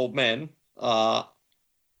are old men,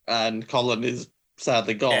 and Colin is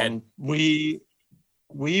sadly gone, we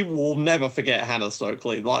will never forget Hannah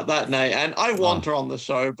Stokely, like that name. And I want her on the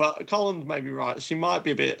show, but Colin may be right. She might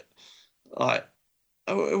be a bit like,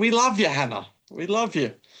 oh, we love you, Hannah. We love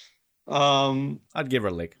you. I'd give her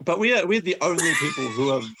a lick. But we're the only people who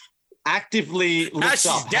have actively looked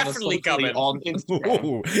up definitely Hannah Stokely on Instagram.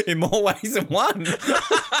 Ooh, in more ways than one.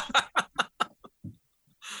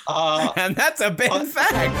 And that's a Ben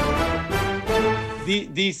fact.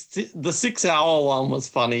 The 6 hour one was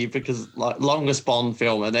funny because like longest Bond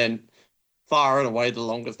film, and then far and away the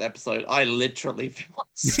longest episode. I literally fell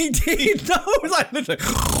asleep. He did. No, it was like literally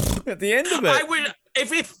at the end of it. I would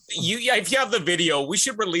if you have the video, we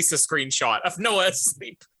should release a screenshot of Noah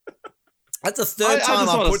asleep. That's the third time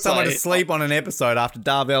just I wanna put someone to say- sleep on an episode after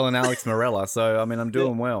Darvell and Alex Morella. So I mean, I'm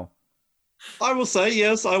doing well. I will say,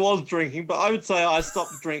 yes, I was drinking, but I would say I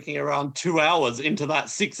stopped drinking around 2 hours into that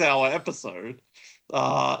 6 hour episode.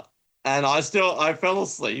 And I fell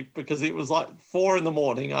asleep because it was like 4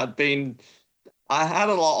 a.m. I had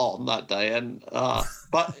a lot on that day. And,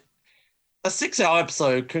 but a 6 hour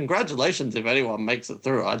episode, congratulations if anyone makes it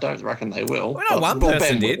through. I don't reckon they will. Well, no, one Well,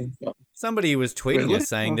 person Ben did. will. Somebody was tweeting Really? us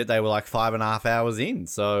saying that they were like 5.5 hours in.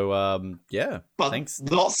 So, yeah. But thanks.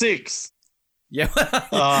 not 6. Yeah.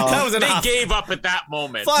 That was enough. They gave up at that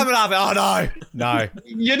moment. 5.5 hours. Oh, no. No.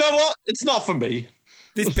 You know what? It's not for me.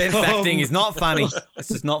 This Ben fact thing is not funny. It's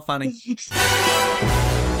just not funny.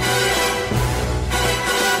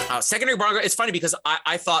 Secondary Bond Girl, it's funny because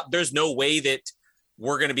I thought there's no way that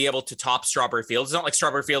we're going to be able to top Strawberry Fields. It's not like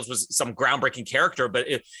Strawberry Fields was some groundbreaking character, but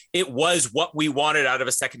it was what we wanted out of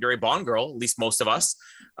a secondary Bond girl, at least most of us.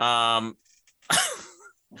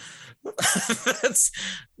 That's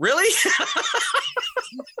really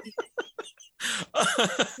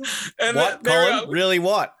and What, Colin? Really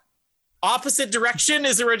what? Opposite Direction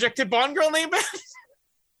is a rejected Bond girl name.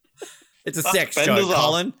 It's a sex Ben joke, does off.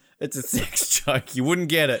 Colin. It's a sex joke. You wouldn't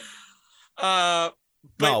get it. No,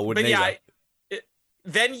 I wouldn't either.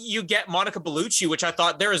 Then you get Monica Bellucci, which I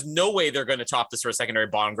thought there is no way they're going to top this for a secondary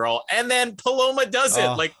Bond girl. And then Paloma does it.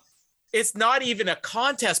 Oh. Like, it's not even a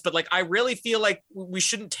contest, but like, I really feel like we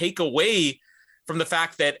shouldn't take away from the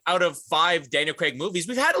fact that out of 5 Daniel Craig movies,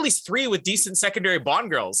 we've had at least 3 with decent secondary Bond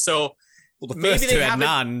girls. So Well, the maybe first they two had haven't-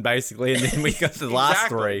 none, basically, and then we got the last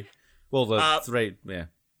Exactly. 3. Well, the 3, yeah.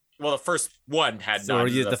 Well, the first one had Sorry,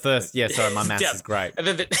 none. yeah, the first, yeah, sorry, my maths Yeah. is great. And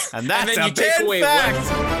then, And that's then a you take Ben away fact!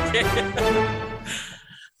 one.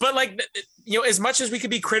 But like, you know, as much as we could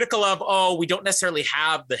be critical of, oh, we don't necessarily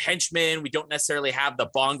have the henchmen, we don't necessarily have the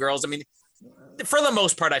Bond girls. I mean, for the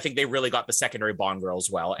most part, I think they really got the secondary Bond girls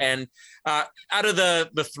well. And out of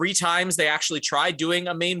the 3 times they actually tried doing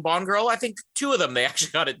a main Bond girl, I think 2 of them, they actually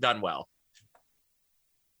got it done well.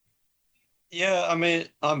 Yeah, I mean,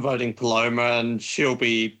 I'm voting Paloma, and she'll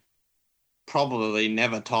be probably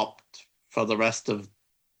never topped for the rest of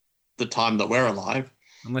the time that we're alive.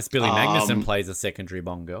 Unless Billy Magnuson plays a secondary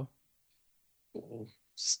Bond girl.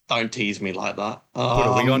 Don't tease me like that. Put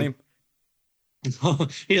a wig on him.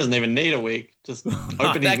 He doesn't even need a wig. Just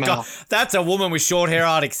open his That guy- mouth. that's a woman with short hair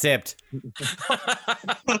I'd accept.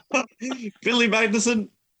 Billy Magnuson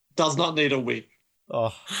does not need a wig.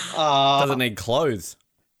 Oh, doesn't need clothes.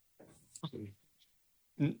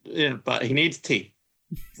 Yeah, but he needs tea.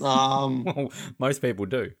 Well, most people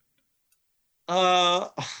do.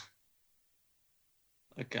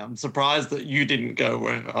 Okay, I'm surprised that you didn't go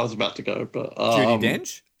where I was about to go, but Judi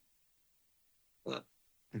Dench?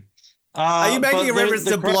 Are you making a reference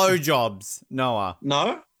to blowjobs, Noah?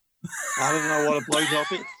 No, I don't know what a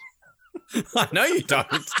blowjob is. I know you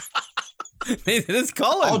don't. Neither does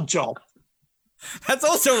Colin. Odd job. That's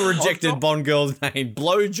also a rejected Bond girl's name.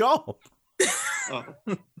 Blowjob.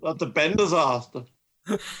 That's a Bender's asked.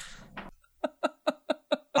 But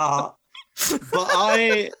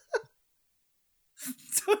I.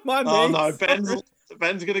 My Oh mates. no,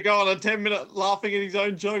 Ben's gonna go on a 10-minute laughing at his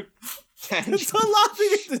own joke. It's not laughing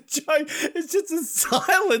at the joke. It's just a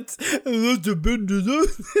silence. It's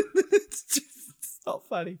just it's not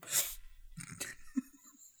funny.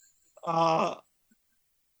 Well,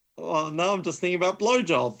 now I'm just thinking about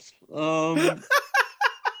blowjobs.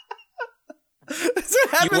 That's what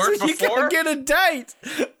happens weren't when you before? can't get a date.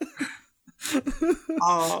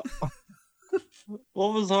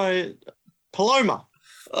 What was I? Paloma.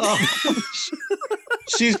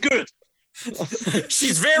 She's good.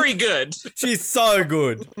 She's very good. She's so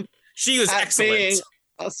good. She was At excellent. being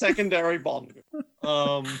a secondary Bond.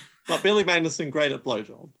 But Billy Magnuson great at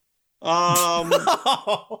blowjob.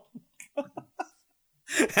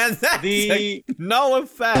 And that's no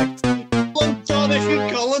fact. Jonathan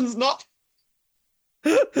Collins not.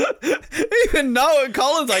 Even Noah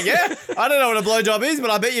Collins like, yeah, I don't know what a blowjob is, but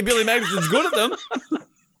I bet you Billy Magnuson's good at them.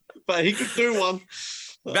 But he could do one.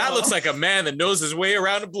 That looks like a man that knows his way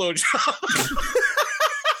around a blowjob.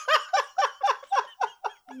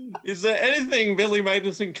 Is there anything Billy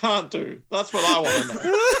Magnuson can't do? That's what I want to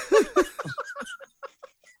know.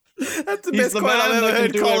 That's the He's best the quote I've man ever that can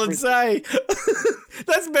heard do Colin say.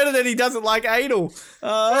 That's better than he doesn't like anal.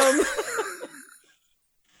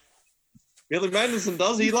 Billy Magnuson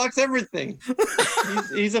does. He likes everything.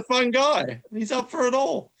 He's a fun guy. He's up for it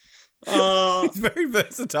all. He's very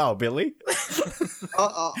versatile, Billy.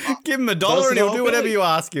 Give him $1 and he'll do whatever you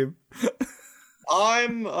ask him.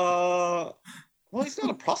 Well, he's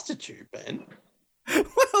not a prostitute, Ben.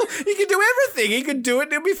 Well, he can do everything. He can do it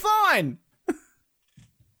and he'll be fine.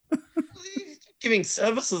 He's giving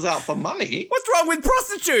services out for money. What's wrong with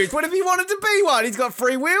prostitutes? What if he wanted to be one? He's got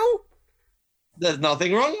free will. There's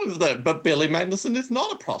nothing wrong with that. But Billy Magnuson is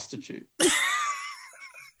not a prostitute. But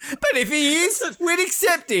if he is, we'd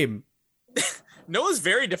accept him. Noah's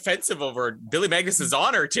very defensive over Billy Magnuson's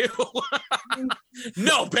honor, too.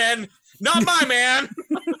 No, Ben. Not my man.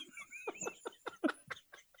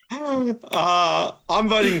 I'm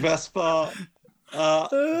voting Vespa.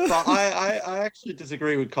 But I actually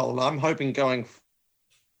disagree with Colin. I'm hoping going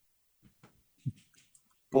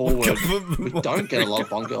forward, we don't get a lot of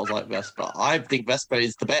Bond girls like Vespa. I think Vespa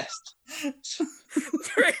is the best.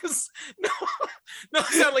 There is no, it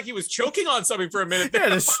sounded like he was choking on something for a minute. He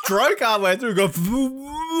had a stroke halfway through. Go.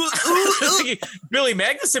 Billy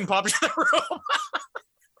Magnuson popped in the room.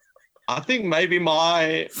 I think maybe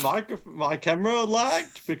my camera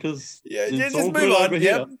lagged because it's just all move good on. over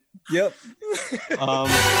here. Yep.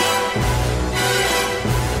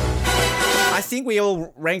 I think we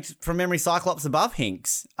all ranked from memory Cyclops above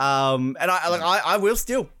Hinks. And I will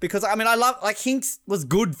still, because I mean I love, like, Hinks was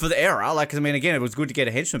good for the era. Like, I mean, again, it was good to get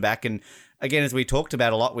a henchman back, and again, as we talked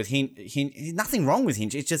about a lot with nothing wrong with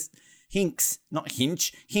Hinch. It's just Hinks, not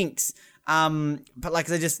Hinch, Hinks. But like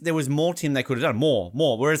there was more to him they could have done. More.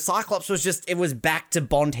 Whereas Cyclops was just, it was back to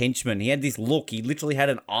Bond henchman. He had this look. He literally had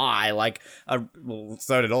an eye, well,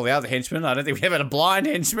 so did all the other henchmen. I don't think we ever had a blind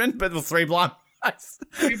henchman, but the 3 blind eyes.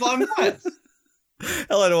 3 blind eyes.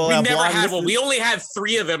 Hello to all we our never blind had listeners. one. We only had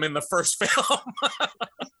 3 of them in the first film.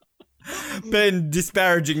 Ben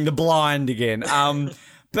disparaging the blind again.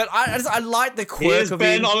 But I like the quirk Here's of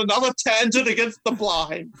Ben him. on another tangent against the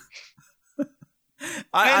blind.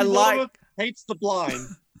 I like. Bullock hates the blind.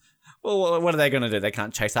 Well, what are they going to do? They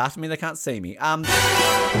can't chase after me. They can't see me. I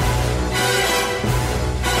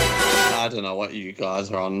don't know what you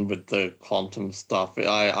guys are on with the quantum stuff.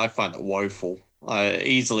 I find it woeful. I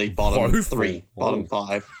easily bottom Woeful. 3, bottom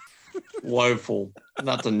 5. Woeful.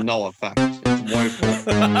 That's a Noah fact. It's woeful.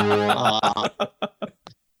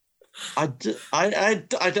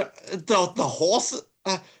 The horse.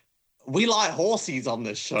 We like horsies on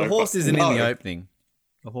this show. The horse but isn't no. in the opening.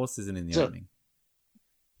 The horse isn't in the opening.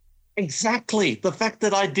 Exactly. The fact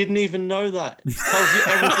that I didn't even know that tells you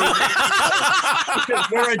everything. Because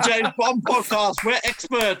we're a James Bond podcast. We're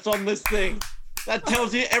experts on this thing. That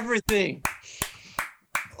tells you everything.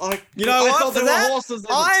 Like, You know I what? thought For there that, were horses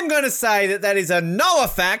in it. I'm going to say that is a Noah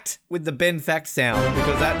fact with the Ben fact sound,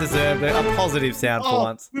 because that deserved a positive sound for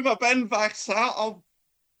once. With a Ben fact out,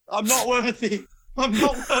 I'm not worthy. I'm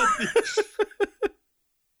not worthy.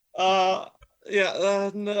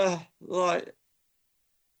 Like,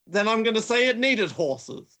 then I'm going to say it needed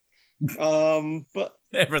horses. But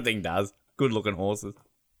Everything does. Good looking horses.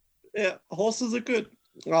 yeah, horses are good.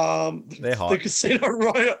 They're hot.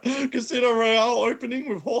 The Casino Royale opening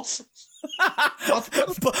with horses.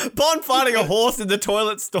 Bond fighting a horse in the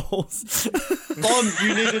toilet stalls. Bond,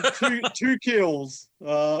 you needed two kills.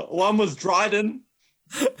 One was Dryden,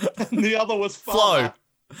 and the other was Flo.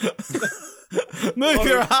 Move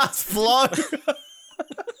your ass, Flo.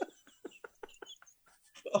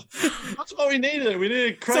 That's what we needed. We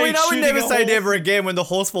needed Craig. So we know we shooting never a say horse. never again when the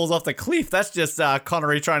horse falls off the cliff. That's just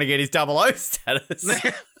Connery trying to get his 00 status.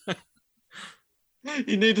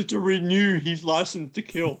 He needed to renew his license to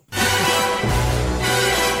kill.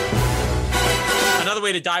 Another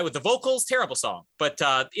Way to Die with the vocals, terrible song, but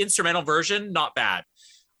instrumental version, not bad.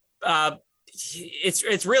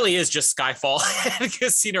 It really is just Skyfall and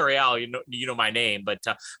Casino Royale. You know my name, but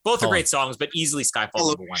both are great songs, but easily Skyfall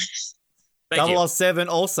number 1. Thank you. 007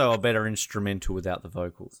 also a better instrumental without the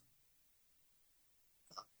vocals.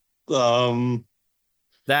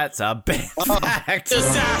 That's a big fact.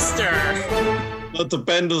 Disaster. That's a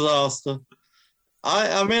Ben disaster.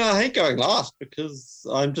 I mean, I hate going last because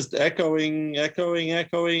I'm just echoing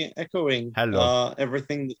Hello.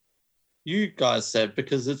 Everything that you guys said,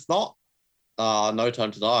 because it's not No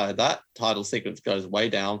Time to Die. That title sequence goes way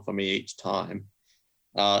down for me each time.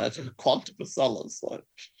 It's a Quantum of Solace. Like,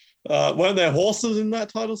 weren't there horses in that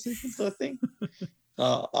title sequence, I think?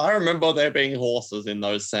 I remember there being horses in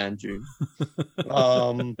those sand dunes.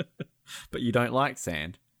 But you don't like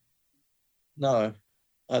sand? No.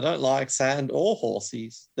 I don't like sand or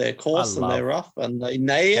horses. They're coarse and they're rough and they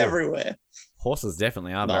neigh everywhere. Horses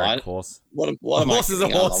definitely are very coarse. What a horse is a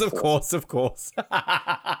horse, of course.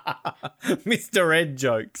 Mr. Ed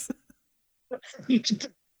jokes.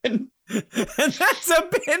 And that's a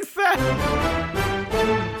Ben fact.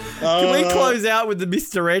 Can we close out with the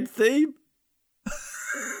Mr. Ed theme?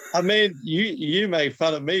 I mean, you make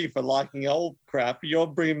fun of me for liking old crap. You're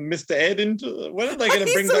bringing Mr. Ed into. When are they going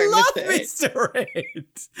to bring back Mr. Ed?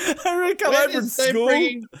 I reckon come home from school.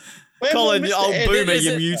 Colin, you old boomer,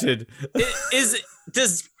 you're muted.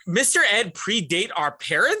 Does Mr. Ed predate our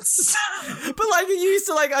parents? But like it used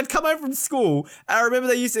to, like I'd come home from school. I remember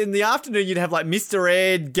they used to in the afternoon. You'd have like Mr.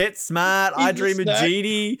 Ed, Get Smart, I Dream of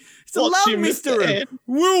Genie. I love Mr. Ed.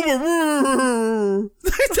 Wilbur.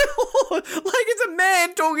 Like it's a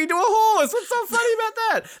man talking to a horse. What's so funny about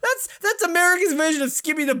that? That's America's version of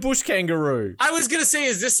Skippy the Bush Kangaroo. I was gonna say,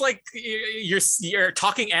 is this like your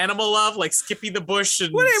talking animal love, like Skippy the Bush?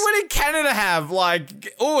 And what did Canada have?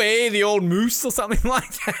 Like, the old moose or something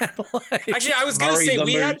like that. Like, actually, I was gonna say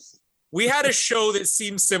we had a show that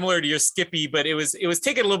seemed similar to your Skippy, but it was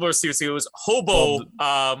taken a little more seriously. It was Hobo.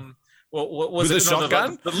 What was it?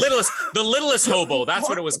 Shotgun? The littlest hobo. That's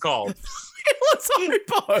what it was called. Littlest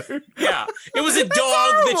hobo. Yeah, it was a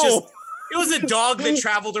dog It was a dog that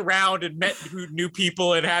traveled around and met new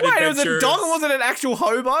people and had adventures. It was a dog. It wasn't an actual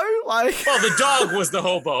hobo. Like, well, the dog was the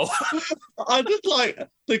hobo. I just like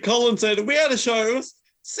the Colin said. We had a show. It was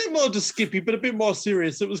similar to Skippy, but a bit more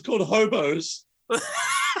serious. It was called Hobos. I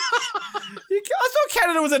thought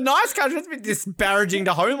Canada was a nice country. It's a bit disparaging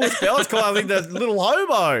to homeless people. It's called, I think, the little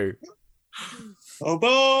hobo.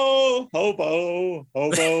 Hobo,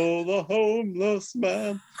 the homeless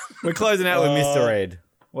man. We're closing out with Mr. Ed.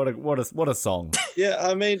 What a song. Yeah,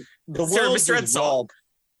 I mean, the world Mr. Ed song.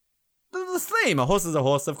 The theme. A horse is a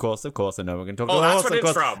horse, of course. I know we can talk about a horse. That's what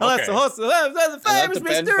it's from. Oh, that's a horse. That's the famous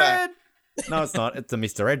That's Mr. Ed. No, it's not. It's a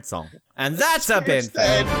Mr. Ed song. And that's a Ben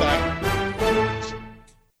fact.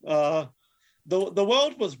 The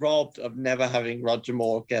world was robbed of never having Roger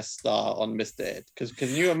Moore guest star on Mr. Ed. Because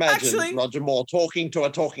can you imagine Roger Moore talking to a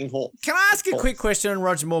talking horse? Can I ask a quick question on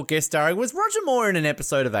Roger Moore guest starring? Was Roger Moore in an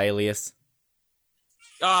episode of Alias?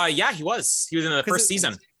 Yeah, he was. He was in the first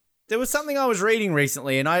season. There was something I was reading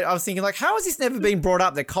recently, and I was thinking, like, how has this never been brought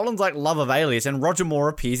up that Colin's like love of Alias and Roger Moore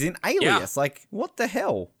appears in Alias? Yeah. Like, what the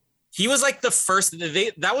hell? He was like the first.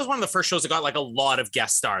 That was one of the first shows that got like a lot of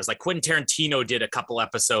guest stars. Like Quentin Tarantino did a couple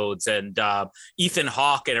episodes, and Ethan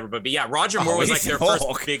Hawke and everybody. But yeah, Roger Moore was like their first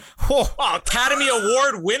big Academy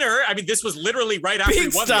Award winner. I mean, this was literally right after he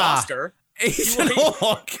won the Oscar. Ethan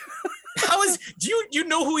Hawke. Do you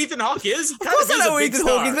know who Ethan Hawke is? Of course I know who Ethan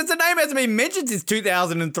Hawke is, but the name hasn't been mentioned since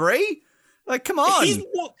 2003. Like, come on.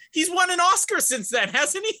 He's won an Oscar since then,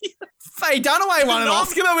 hasn't he? Faye Dunaway won an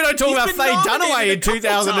Oscar, but we don't talk about Faye Dunaway in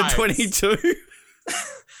 2022.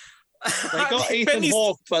 They got Ethan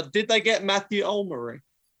Hawke, but did they get Matthew Ulmer?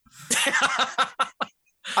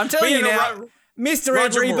 I'm telling you now, Mr.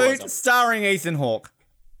 Ed reboot starring Ethan Hawke.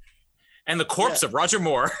 And the corpse of Roger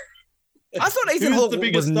Moore. I thought Ethan Hawke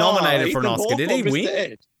was nominated for an Oscar. Did he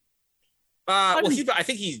win? Well,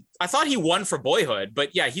 I thought he won for Boyhood,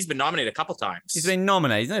 but yeah, he's been nominated a couple times. He's been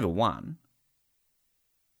nominated. He's never won.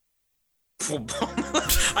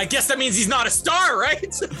 I guess that means he's not a star,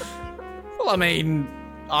 right? Well, I mean,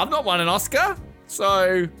 I've not won an Oscar,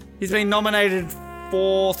 so he's been nominated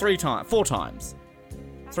four times. Four times.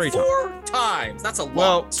 That's a lot.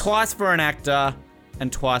 Well, twice for an actor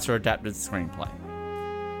and twice for adapted screenplay.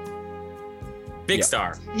 Big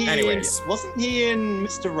star. Anyways, wasn't he in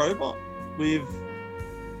Mr. Robot?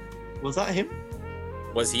 Was that him?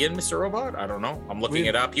 Was he in Mr. Robot? I don't know. I'm looking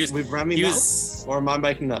it up. With Rami Malek? Or am I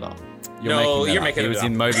making that up? You're making it up. He was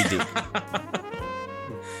in Moby Dick.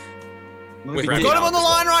 We've got him on the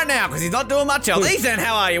line right now because he's not doing much else. Ethan,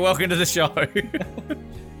 how are you? Welcome to the show.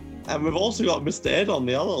 And we've also got Mr. Ed on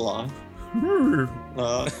the other line.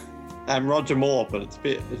 And Roger Moore, but it's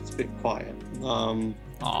a bit quiet.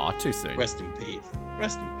 Too soon. Rest in peace.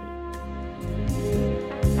 Bye.